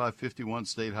 2551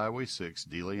 State Highway 6,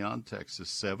 DeLeon,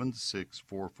 Texas,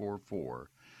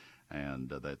 76444. And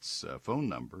that's phone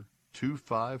number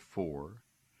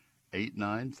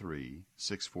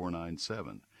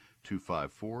 254-893-6497.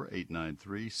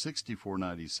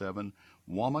 254-893-6497.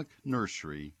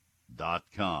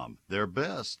 WomackNursery.com. They're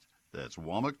best. That's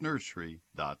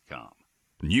WomackNursery.com.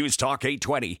 News Talk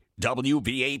 820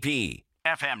 WBAP,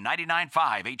 FM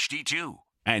 99.5 HD2,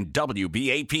 and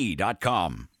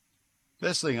WBAP.com.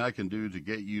 Best thing I can do to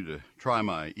get you to try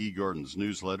my eGardens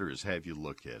newsletter is have you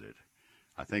look at it.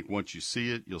 I think once you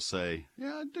see it, you'll say,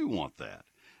 yeah, I do want that.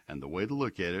 And the way to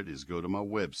look at it is go to my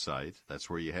website. That's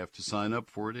where you have to sign up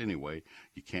for it anyway.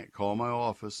 You can't call my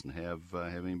office and have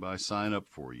anybody sign up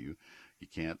for you. You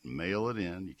can't mail it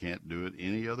in. You can't do it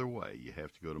any other way. You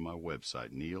have to go to my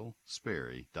website,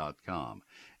 neilsperry.com,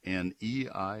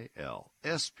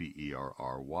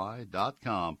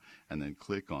 NeilSperry.com, and then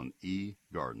click on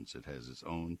eGardens. It has its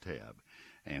own tab.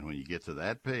 And when you get to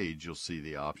that page, you'll see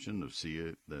the option of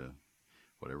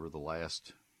whatever the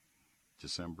last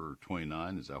December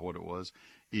 29, is that what it was?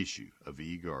 Issue of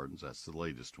eGardens. That's the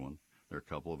latest one. There are a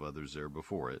couple of others there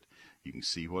before it. You can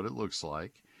see what it looks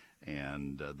like.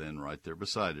 And then right there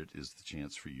beside it is the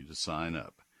chance for you to sign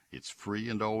up. It's free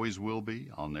and always will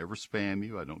be. I'll never spam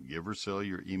you. I don't give or sell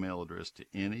your email address to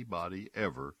anybody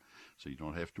ever, so you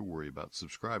don't have to worry about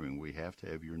subscribing. We have to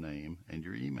have your name and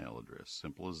your email address.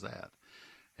 Simple as that.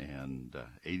 And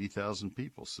 80,000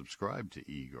 people subscribe to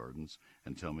eGardens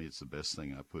and tell me it's the best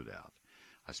thing I put out.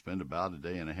 I spend about a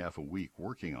day and a half a week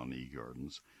working on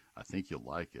eGardens. I think you'll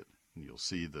like it. And you'll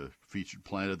see the featured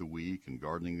plant of the week and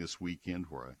gardening this weekend,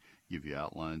 where I give you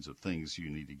outlines of things you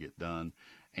need to get done.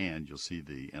 And you'll see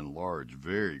the enlarged,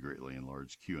 very greatly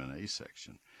enlarged Q&A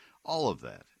section. All of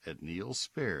that at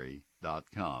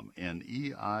neilsperry.com,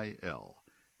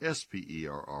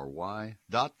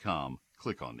 NeilSperry.com.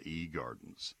 Click on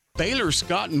eGardens. Baylor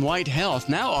Scott & White Health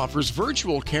now offers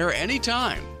virtual care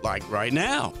anytime, like right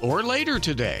now or later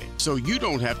today, so you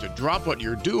don't have to drop what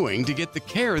you're doing to get the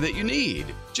care that you need.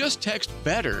 Just text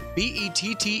BETTER,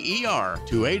 BETTER,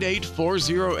 to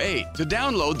 88408 to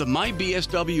download the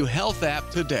MyBSW Health app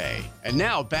today. And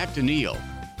now back to Neil.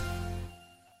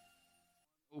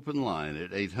 Open line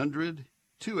at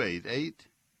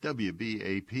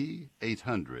 800-288-WBAP,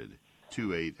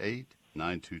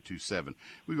 800-288-9227.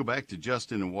 We go back to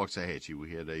Justin in Waxahachie.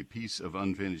 We had a piece of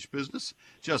unfinished business.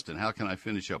 Justin, how can I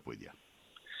finish up with you?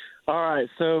 All right,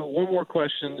 so one more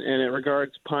question, and it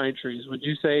regards pine trees. Would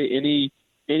you say any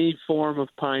form of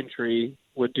pine tree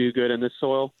would do good in this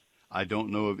soil? I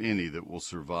don't know of any that will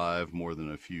survive more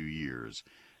than a few years.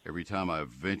 Every time I've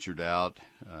ventured out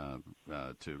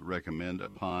to recommend a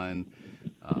pine,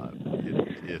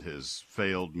 it has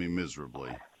failed me miserably.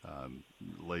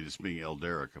 Latest being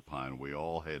Elderica pine. We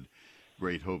all had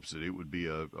great hopes that it would be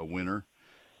a winner,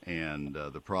 and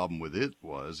the problem with it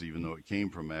was, even though it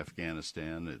came from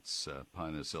Afghanistan, it's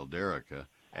Pinus elderica,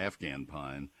 Afghan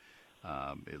pine.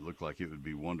 It looked like it would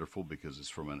be wonderful because it's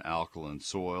from an alkaline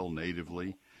soil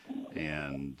natively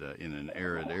and in an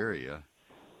arid area.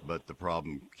 But the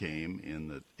problem came in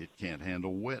that it can't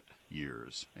handle wet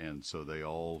years. And so they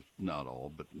all, not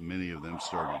all, but many of them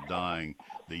started dying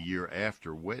the year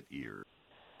after wet years.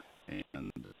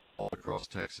 And all across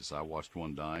Texas, I watched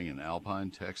one dying in Alpine,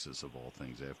 Texas, of all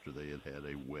things, after they had had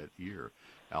a wet year.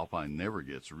 Alpine never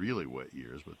gets really wet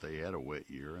years, but they had a wet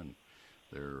year, and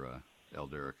their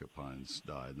Elderica pines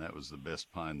died. And that was the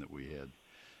best pine that we had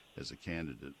as a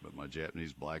candidate. But my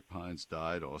Japanese black pines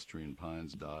died, Austrian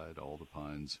pines died, all the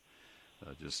pines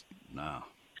I'm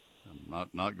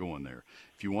not going there.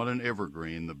 If you want an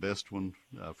evergreen, the best one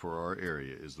for our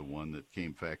area is the one that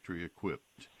came factory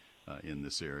equipped in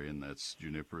this area, and that's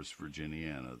Juniperus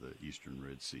virginiana, the eastern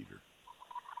red cedar.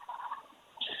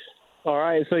 All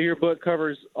right, so your book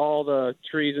covers all the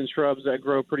trees and shrubs that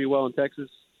grow pretty well in Texas?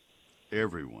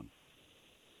 Everyone.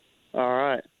 All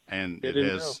right. And it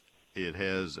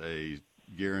has a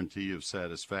guarantee of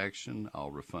satisfaction.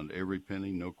 I'll refund every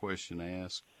penny, no question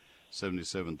asked.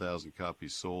 77,000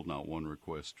 copies sold, not one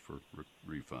request for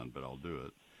refund, but I'll do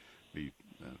it. Be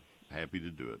happy to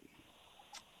do it.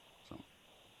 So,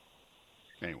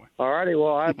 anyway. All righty.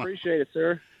 Well, I appreciate it,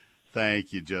 sir.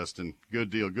 Thank you, Justin.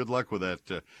 Good deal. Good luck with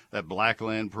that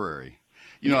Blackland Prairie.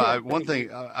 You know, one thing,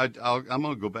 I'm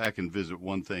going to go back and visit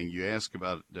one thing. You asked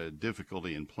about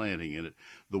difficulty in planting in it.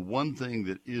 The one thing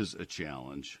that is a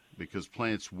challenge, because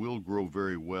plants will grow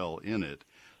very well in it,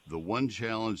 the one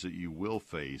challenge that you will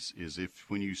face is if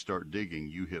when you start digging,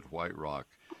 you hit white rock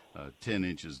 10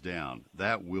 inches down.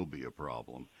 That will be a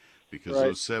problem, because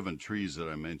those 7 trees that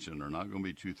I mentioned are not going to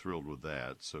be too thrilled with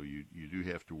that. So you do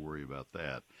have to worry about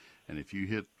that. And if you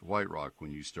hit white rock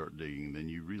when you start digging, then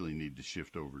you really need to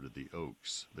shift over to the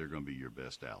oaks. They're going to be your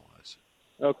best allies.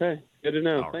 Okay, good to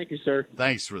know. Thank you, sir.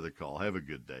 Thanks for the call. Have a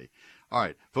good day. All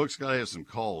right, folks, got to have some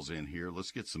calls in here.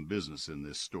 Let's get some business in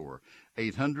this store.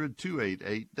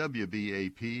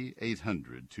 800-288-WBAP,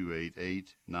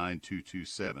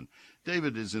 800-288-9227.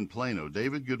 David is in Plano.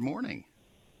 David, good morning.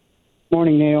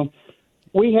 Morning, Neil.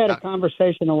 We had a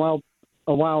conversation a while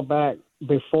back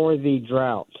before the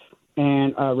drought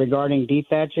and regarding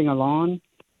dethatching a lawn.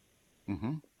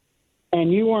 Mm-hmm.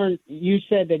 And you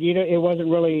said that it wasn't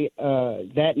really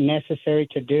that necessary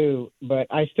to do, but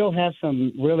I still have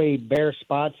some really bare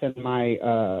spots in my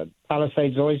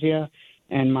Palisade zoysia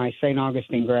and my St.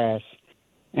 Augustine grass.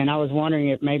 And I was wondering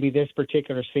if maybe this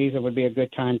particular season would be a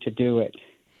good time to do it.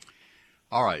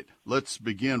 All right, let's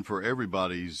begin for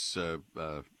everybody's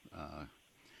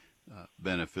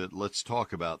benefit. Let's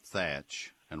talk about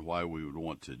thatch and why we would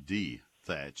want to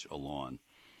de-thatch a lawn.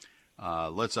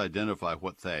 Let's identify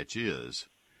what thatch is.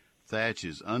 Thatch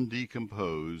is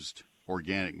undecomposed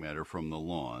organic matter from the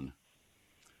lawn.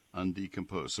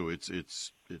 Undecomposed. So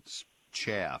it's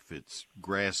chaff, it's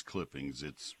grass clippings,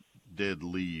 it's dead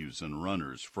leaves and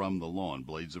runners from the lawn,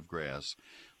 blades of grass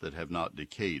that have not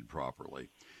decayed properly.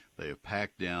 They have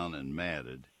packed down and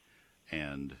matted,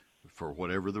 and for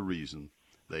whatever the reason,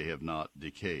 they have not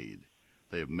decayed.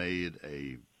 They have made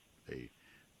a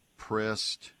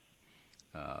pressed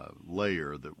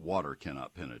layer that water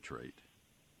cannot penetrate.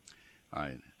 All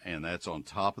right, and that's on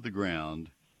top of the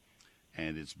ground,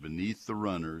 and it's beneath the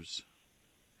runners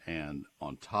and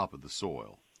on top of the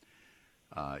soil.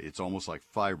 It's almost like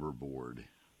fiberboard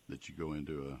that you go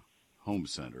into a home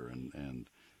center and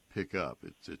pick up.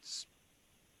 It's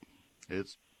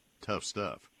tough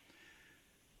stuff.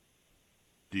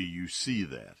 Do you see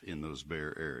that in those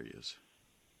bare areas?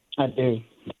 I do.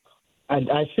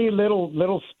 I see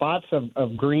little spots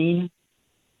of green,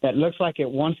 that looks like it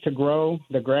wants to grow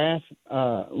the grass,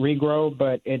 regrow,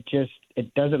 but it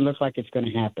doesn't look like it's going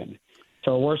to happen.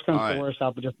 So worst comes to worst,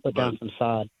 I'll just put down some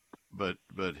sod. But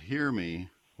hear me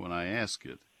when I ask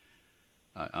it.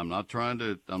 I'm not trying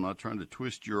to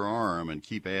twist your arm and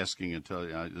keep asking until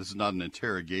this is not an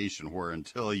interrogation where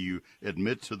until you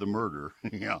admit to the murder.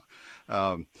 Yeah.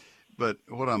 But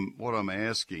what I'm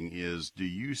asking is, do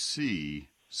you see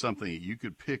something that you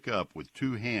could pick up with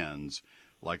two hands,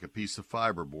 like a piece of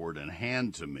fiberboard, and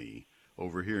hand to me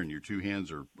over here, and your two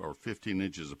hands are 15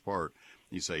 inches apart?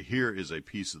 You say, here is a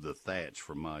piece of the thatch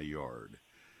from my yard.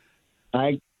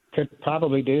 I could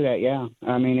probably do that, yeah.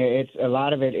 I mean, it's a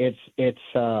lot of it. It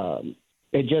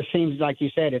just seems, like you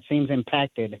said, it seems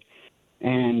impacted.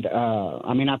 And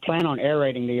I mean, I plan on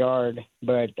aerating the yard,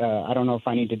 but I don't know if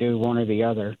I need to do one or the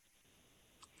other.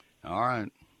 All right.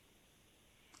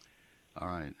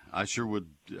 I sure would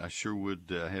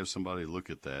have somebody look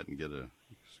at that and get a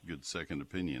good second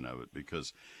opinion of it,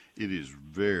 because it is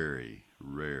very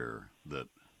rare that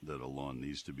a lawn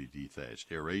needs to be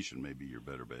dethatched. Aeration may be your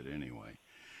better bet anyway.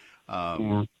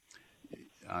 I'm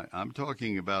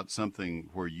talking about something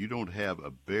where you don't have a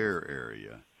bare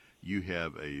area. You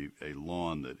have a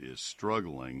lawn that is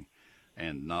struggling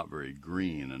and not very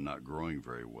green and not growing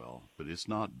very well, but it's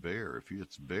not bare. If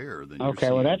it's bare, then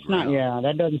okay. Well, that's not. Yeah,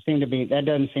 that doesn't seem to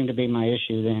be my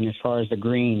issue then. As far as the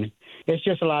green, it's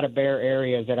just a lot of bare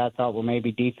areas that I thought, well,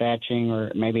 maybe dethatching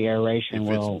or maybe aeration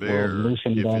will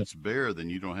loosen it up. If it's bare, then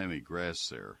you don't have any grass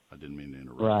there. I didn't mean to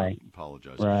interrupt. Right. I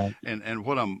apologize. Right. And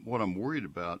what I'm worried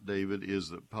about, David, is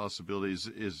the possibilities.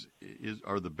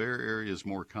 Are the bare areas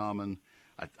more common?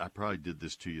 I probably did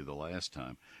this to you the last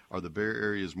time. Are the bare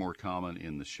areas more common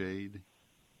in the shade?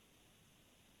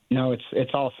 No,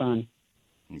 it's all sun.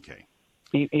 Okay.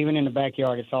 Even in the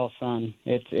backyard, it's all sun.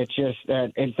 It's just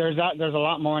there's a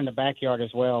lot more in the backyard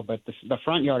as well, but the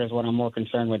front yard is what I'm more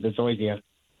concerned with, the zoysia.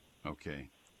 Okay.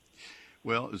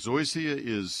 Well, zoysia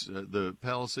is the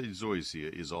Palisade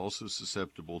zoysia is also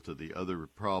susceptible to the other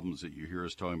problems that you hear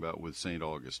us talking about with St.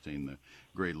 Augustine, the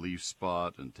gray leaf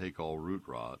spot and take all root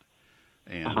rot.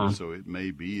 And so it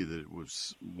may be that it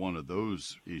was one of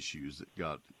those issues that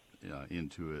got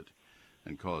into it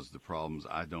and caused the problems.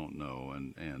 I don't know,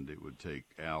 and it would take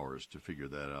hours to figure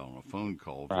that out on a phone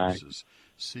call versus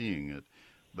seeing it.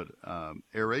 But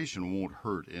aeration won't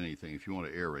hurt anything if you want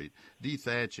to aerate.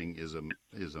 Dethatching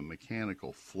is a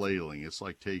mechanical flailing. It's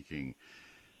like taking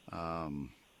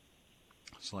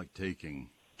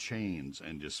chains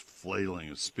and just flailing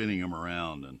and spinning them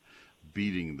around and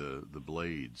beating the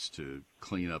blades to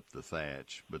clean up the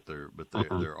thatch, but there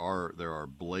are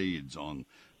blades on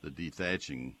the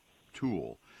dethatching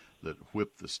tool that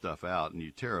whip the stuff out, and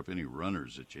you tear up any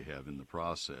runners that you have in the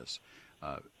process.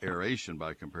 Aeration,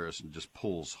 by comparison, just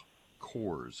pulls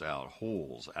holes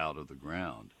out of the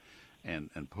ground, and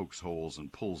pokes holes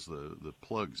and pulls the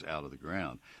plugs out of the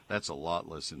ground. That's a lot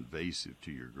less invasive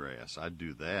to your grass. I'd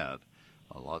do that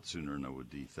a lot sooner than I would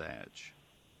dethatch.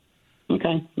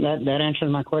 Okay, that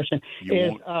answers my question.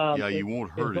 You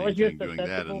won't hurt anything doing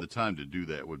that, and the time to do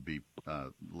that would be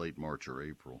late March or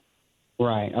April.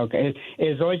 Right. Okay.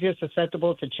 Is zoysia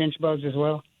susceptible to chinch bugs as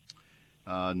well?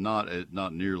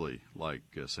 Not nearly like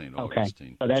St.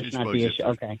 Augustine. Okay, so that's not the issue.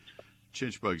 Okay.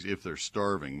 Chinch bugs, if they're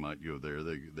starving, might go there.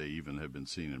 They even have been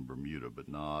seen in Bermuda, but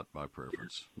not by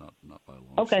preference, not by a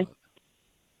long shot.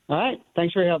 All right.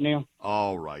 Thanks for your help, Neil.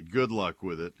 All right. Good luck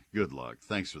with it. Good luck.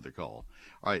 Thanks for the call.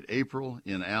 All right, April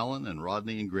in Allen and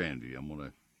Rodney in Grandview. I'm going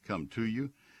to come to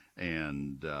you,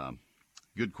 and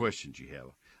good questions you have.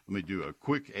 Let me do a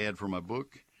quick ad for my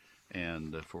book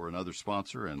and for another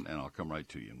sponsor, and I'll come right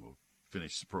to you, and we'll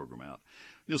finish the program out.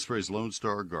 Neil Sperry's Lone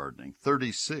Star Gardening,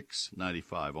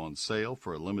 $36.95 on sale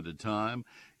for a limited time.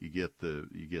 You get the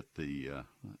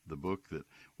book that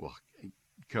will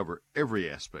cover every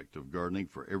aspect of gardening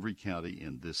for every county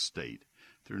in this state.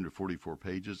 344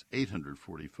 pages,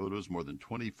 840 photos, more than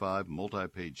 25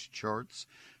 multi-page charts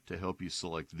to help you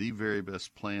select the very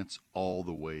best plants all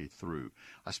the way through.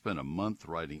 I spent a month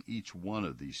writing each one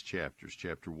of these chapters.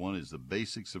 Chapter 1 is the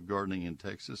basics of gardening in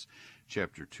Texas.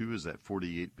 Chapter 2 is that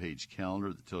 48-page calendar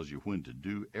that tells you when to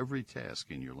do every task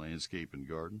in your landscape and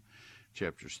garden.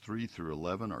 Chapters 3 through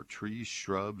 11 are trees,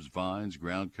 shrubs, vines,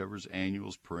 ground covers,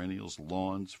 annuals, perennials,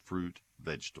 lawns, fruit,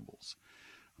 vegetables.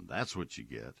 And that's what you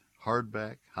get.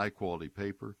 Hardback, high-quality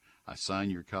paper. I sign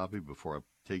your copy before I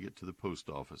take it to the post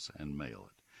office and mail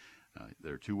it.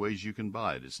 There are two ways you can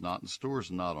buy it. It's not in stores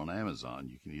and not on Amazon.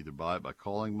 You can either buy it by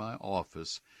calling my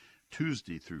office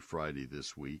Tuesday through Friday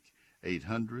this week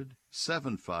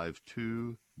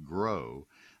 800-752-GROW.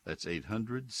 That's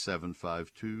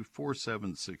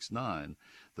 800-752-4769.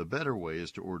 The better way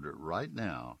is to order it right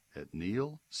now at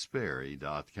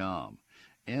neilsperry.com.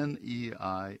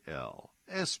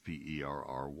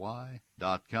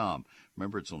 NEILSPERRY.com.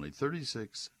 Remember, it's only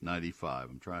 $36.95.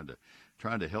 I'm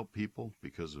trying to help people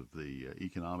because of the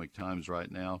economic times right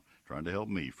now, trying to help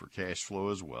me for cash flow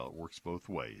as well. It works both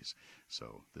ways.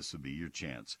 So this would be your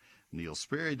chance.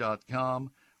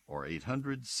 neilsperry.com or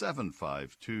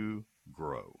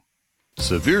 800-752-GROW.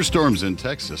 Severe storms in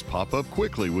Texas pop up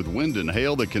quickly with wind and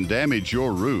hail that can damage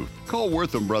your roof. Call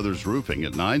Wortham Brothers Roofing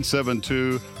at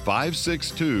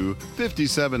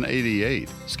 972-562-5788.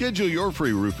 Schedule your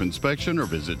free roof inspection or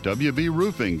visit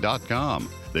wbroofing.com.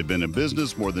 They've been in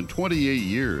business more than 28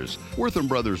 years. Wortham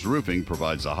Brothers Roofing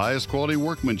provides the highest quality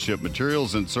workmanship,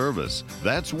 materials, and service.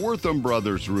 That's Wortham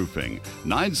Brothers Roofing,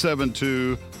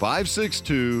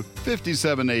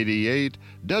 972-562-5788,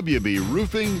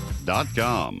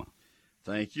 wbroofing.com.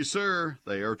 Thank you, sir.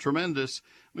 They are tremendous.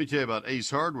 Let me tell you about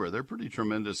Ace Hardware. They're pretty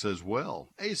tremendous as well.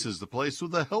 Ace is the place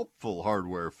with the helpful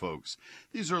hardware folks.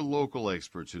 These are local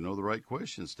experts who know the right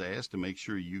questions to ask to make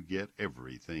sure you get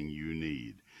everything you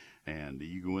need. And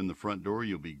you go in the front door,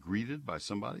 you'll be greeted by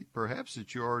somebody, perhaps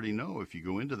that you already know. If you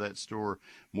go into that store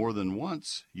more than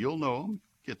once, you'll know them,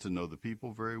 get to know the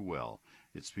people very well.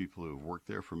 It's people who have worked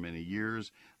there for many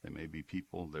years. They may be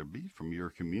people, they'll be from your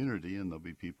community, and there'll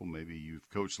be people maybe you've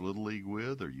coached Little League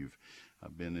with or you've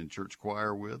been in church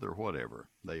choir with or whatever.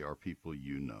 They are people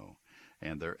you know.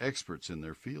 And they're experts in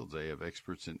their fields. They have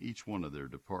experts in each one of their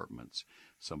departments.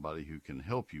 Somebody who can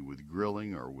help you with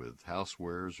grilling or with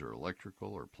housewares or electrical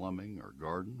or plumbing or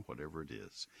garden, whatever it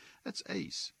is. That's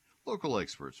Ace. Local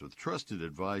experts with trusted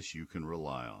advice you can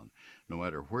rely on. No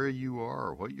matter where you are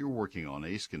or what you're working on,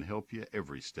 Ace can help you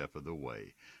every step of the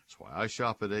way. That's why I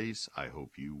shop at Ace. I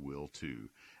hope you will too.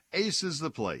 Ace is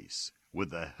the place with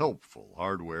the helpful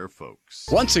hardware folks.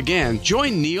 Once again,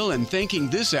 join Neil in thanking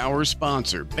this hour's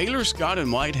sponsor, Baylor Scott &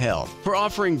 White Health, for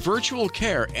offering virtual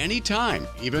care anytime,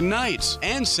 even nights,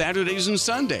 and Saturdays and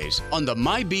Sundays on the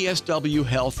MyBSW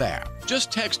Health app.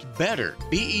 Just text BETTER,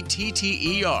 BETTER,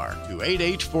 to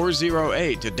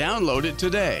 88408 to download it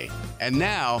today. And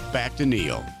now, back to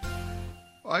Neil.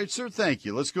 All right, sir, thank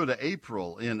you. Let's go to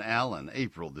April in Allen.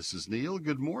 April, this is Neil.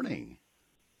 Good morning.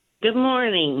 Good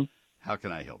morning. How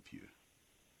can I help you?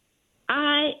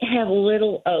 I have a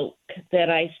little oak that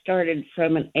I started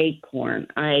from an acorn.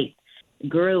 I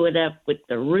grew it up with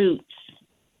the roots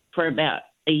for about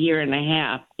a year and a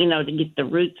half, to get the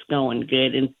roots going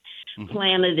good, and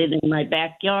planted it in my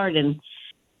backyard. And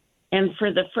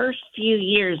for the first few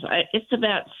years, it's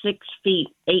about 6 feet,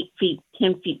 8 feet,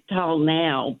 10 feet tall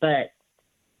now, but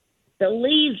the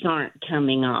leaves aren't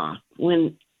coming off.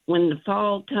 When the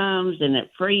fall comes and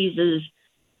it freezes,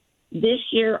 this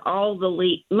year,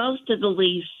 most of the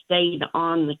leaves stayed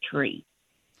on the tree.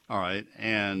 All right,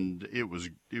 and it was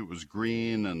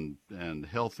green and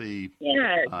healthy.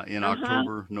 Yes. In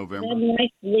October, November. Nice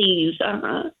leaves.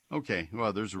 Okay.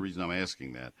 Well, there's a reason I'm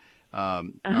asking that. All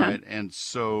right, and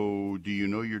so do you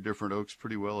know your different oaks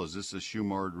pretty well? Is this a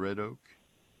Shumard red oak?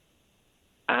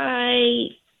 I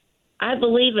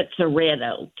believe it's a red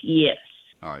oak. Yes.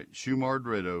 All right, Shumard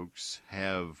red oaks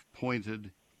have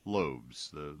pointed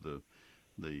lobes. The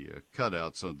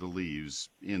cutouts of the leaves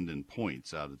end in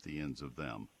points out at the ends of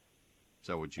them. Is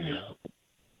that what you have?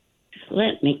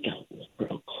 Let me go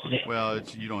real quick. Well,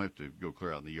 you don't have to go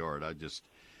clear out in the yard. I just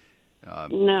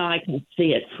no, I can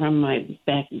see it from my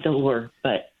back door,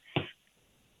 but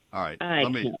all right.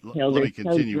 Let me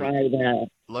continue. So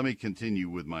let me continue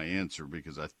with my answer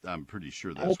because I'm pretty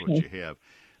sure that's what you have.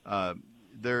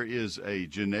 There is a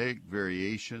genetic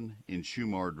variation in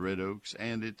Shumard red oaks,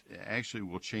 and it actually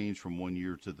will change from one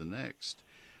year to the next.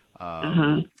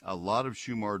 A lot of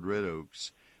Shumard red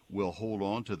oaks will hold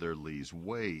on to their leaves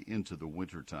way into the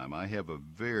wintertime. I have a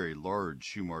very large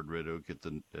Shumard red oak at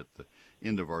the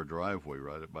end of our driveway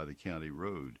right up by the county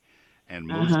road. And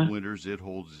most winters it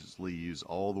holds its leaves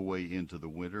all the way into the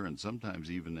winter and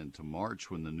sometimes even into March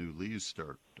when the new leaves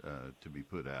start to be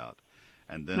put out.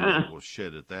 And then it will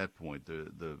shed at that point.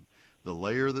 The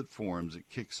layer that forms, it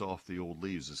kicks off the old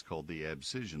leaves, is called the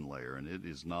abscission layer, and it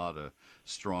is not a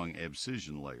strong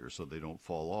abscission layer, so they don't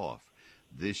fall off.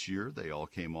 This year, they all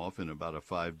came off in about a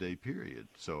 5-day period,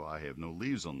 so I have no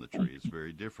leaves on the tree. It's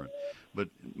very different. But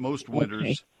most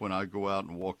winters, when I go out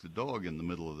and walk the dog in the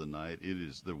middle of the night,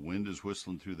 the wind is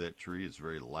whistling through that tree. It's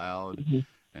very loud.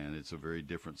 And it's a very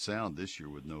different sound this year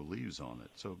with no leaves on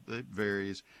it. So it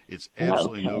varies. It's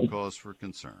absolutely no cause for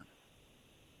concern.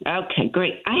 Okay,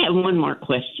 great. I have one more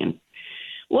question.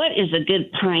 What is a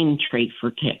good pine tree for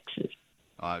Texas?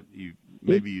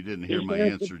 Maybe you didn't hear my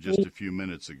answer just a few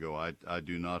minutes ago. I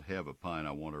do not have a pine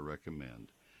I want to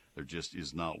recommend. There just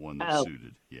is not one that's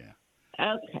suited. Yeah.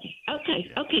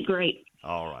 Okay, great.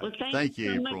 All right. Well, thank you,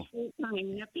 so April. much for your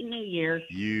time. Happy New Year.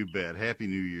 You bet. Happy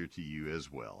New Year to you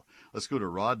as well. Let's go to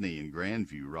Rodney in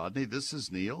Grandview. Rodney, this is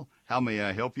Neil. How may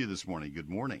I help you this morning? Good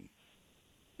morning.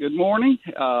 Good morning.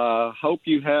 Hope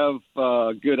you have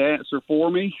a good answer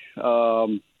for me.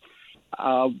 During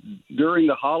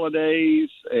the holidays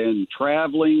and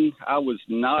traveling, I was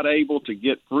not able to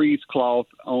get freeze cloth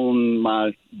on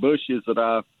my bushes that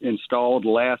I installed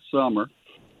last summer.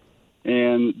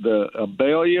 And the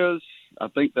abelias, I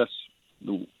think that's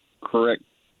the correct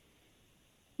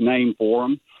name for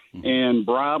them, and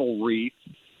bridal wreath,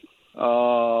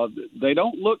 they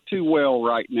don't look too well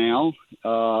right now.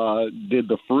 Did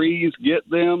the freeze get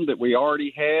them that we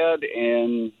already had?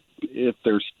 And if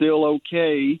they're still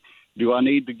okay, do I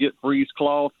need to get freeze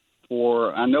cloth?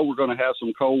 Or I know we're going to have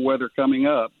some cold weather coming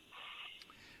up.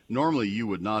 Normally, you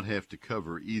would not have to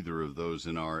cover either of those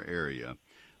in our area.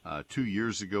 2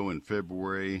 years ago in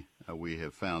February, we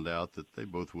have found out that they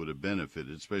both would have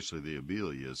benefited, especially the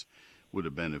abelias would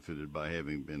have benefited by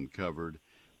having been covered,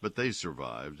 but they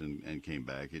survived and came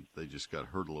back. They just got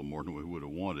hurt a little more than we would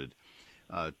have wanted.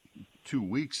 2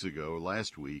 weeks ago,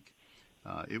 last week,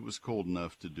 it was cold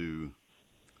enough to do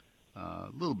a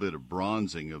little bit of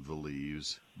bronzing of the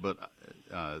leaves, but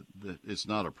it's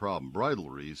not a problem.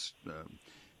 Bridal wreaths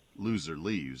lose their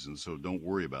leaves, and so don't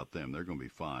worry about them. They're going to be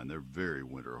fine. They're very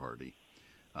winter hardy.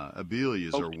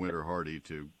 Abelias are winter hardy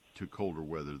to colder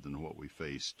weather than what we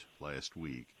faced last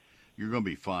week. You're going to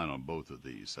be fine on both of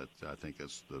these. I think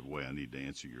that's the way I need to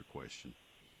answer your question.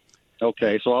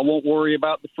 Okay, so I won't worry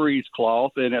about the freeze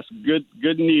cloth, and that's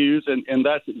good news, and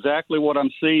that's exactly what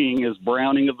I'm seeing is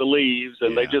browning of the leaves,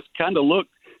 and they just kind of look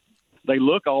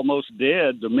almost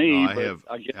dead to me. I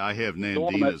have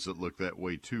nandinas that look that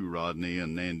way too, Rodney,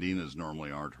 and nandinas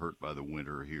normally aren't hurt by the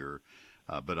winter here,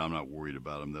 but I'm not worried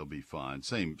about them. They'll be fine.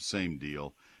 Same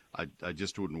deal. I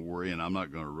just wouldn't worry, and I'm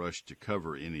not going to rush to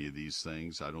cover any of these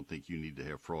things. I don't think you need to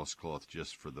have frost cloth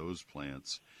just for those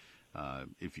plants.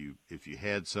 If you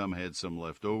had some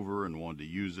left over and wanted to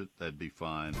use it, that'd be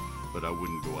fine, but I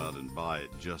wouldn't go out and buy it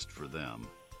just for them.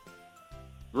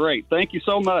 Great. Thank you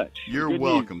so much. You're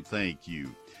welcome. Thank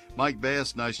you. Mike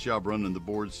Bass, nice job running the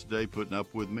boards today, putting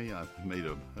up with me. I made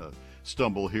a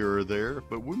stumble here or there,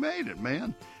 but we made it,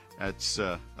 man. That's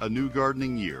a new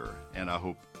gardening year, and I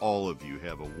hope all of you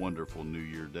have a wonderful New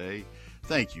Year day.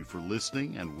 Thank you for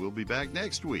listening, and we'll be back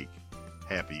next week.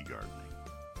 Happy gardening.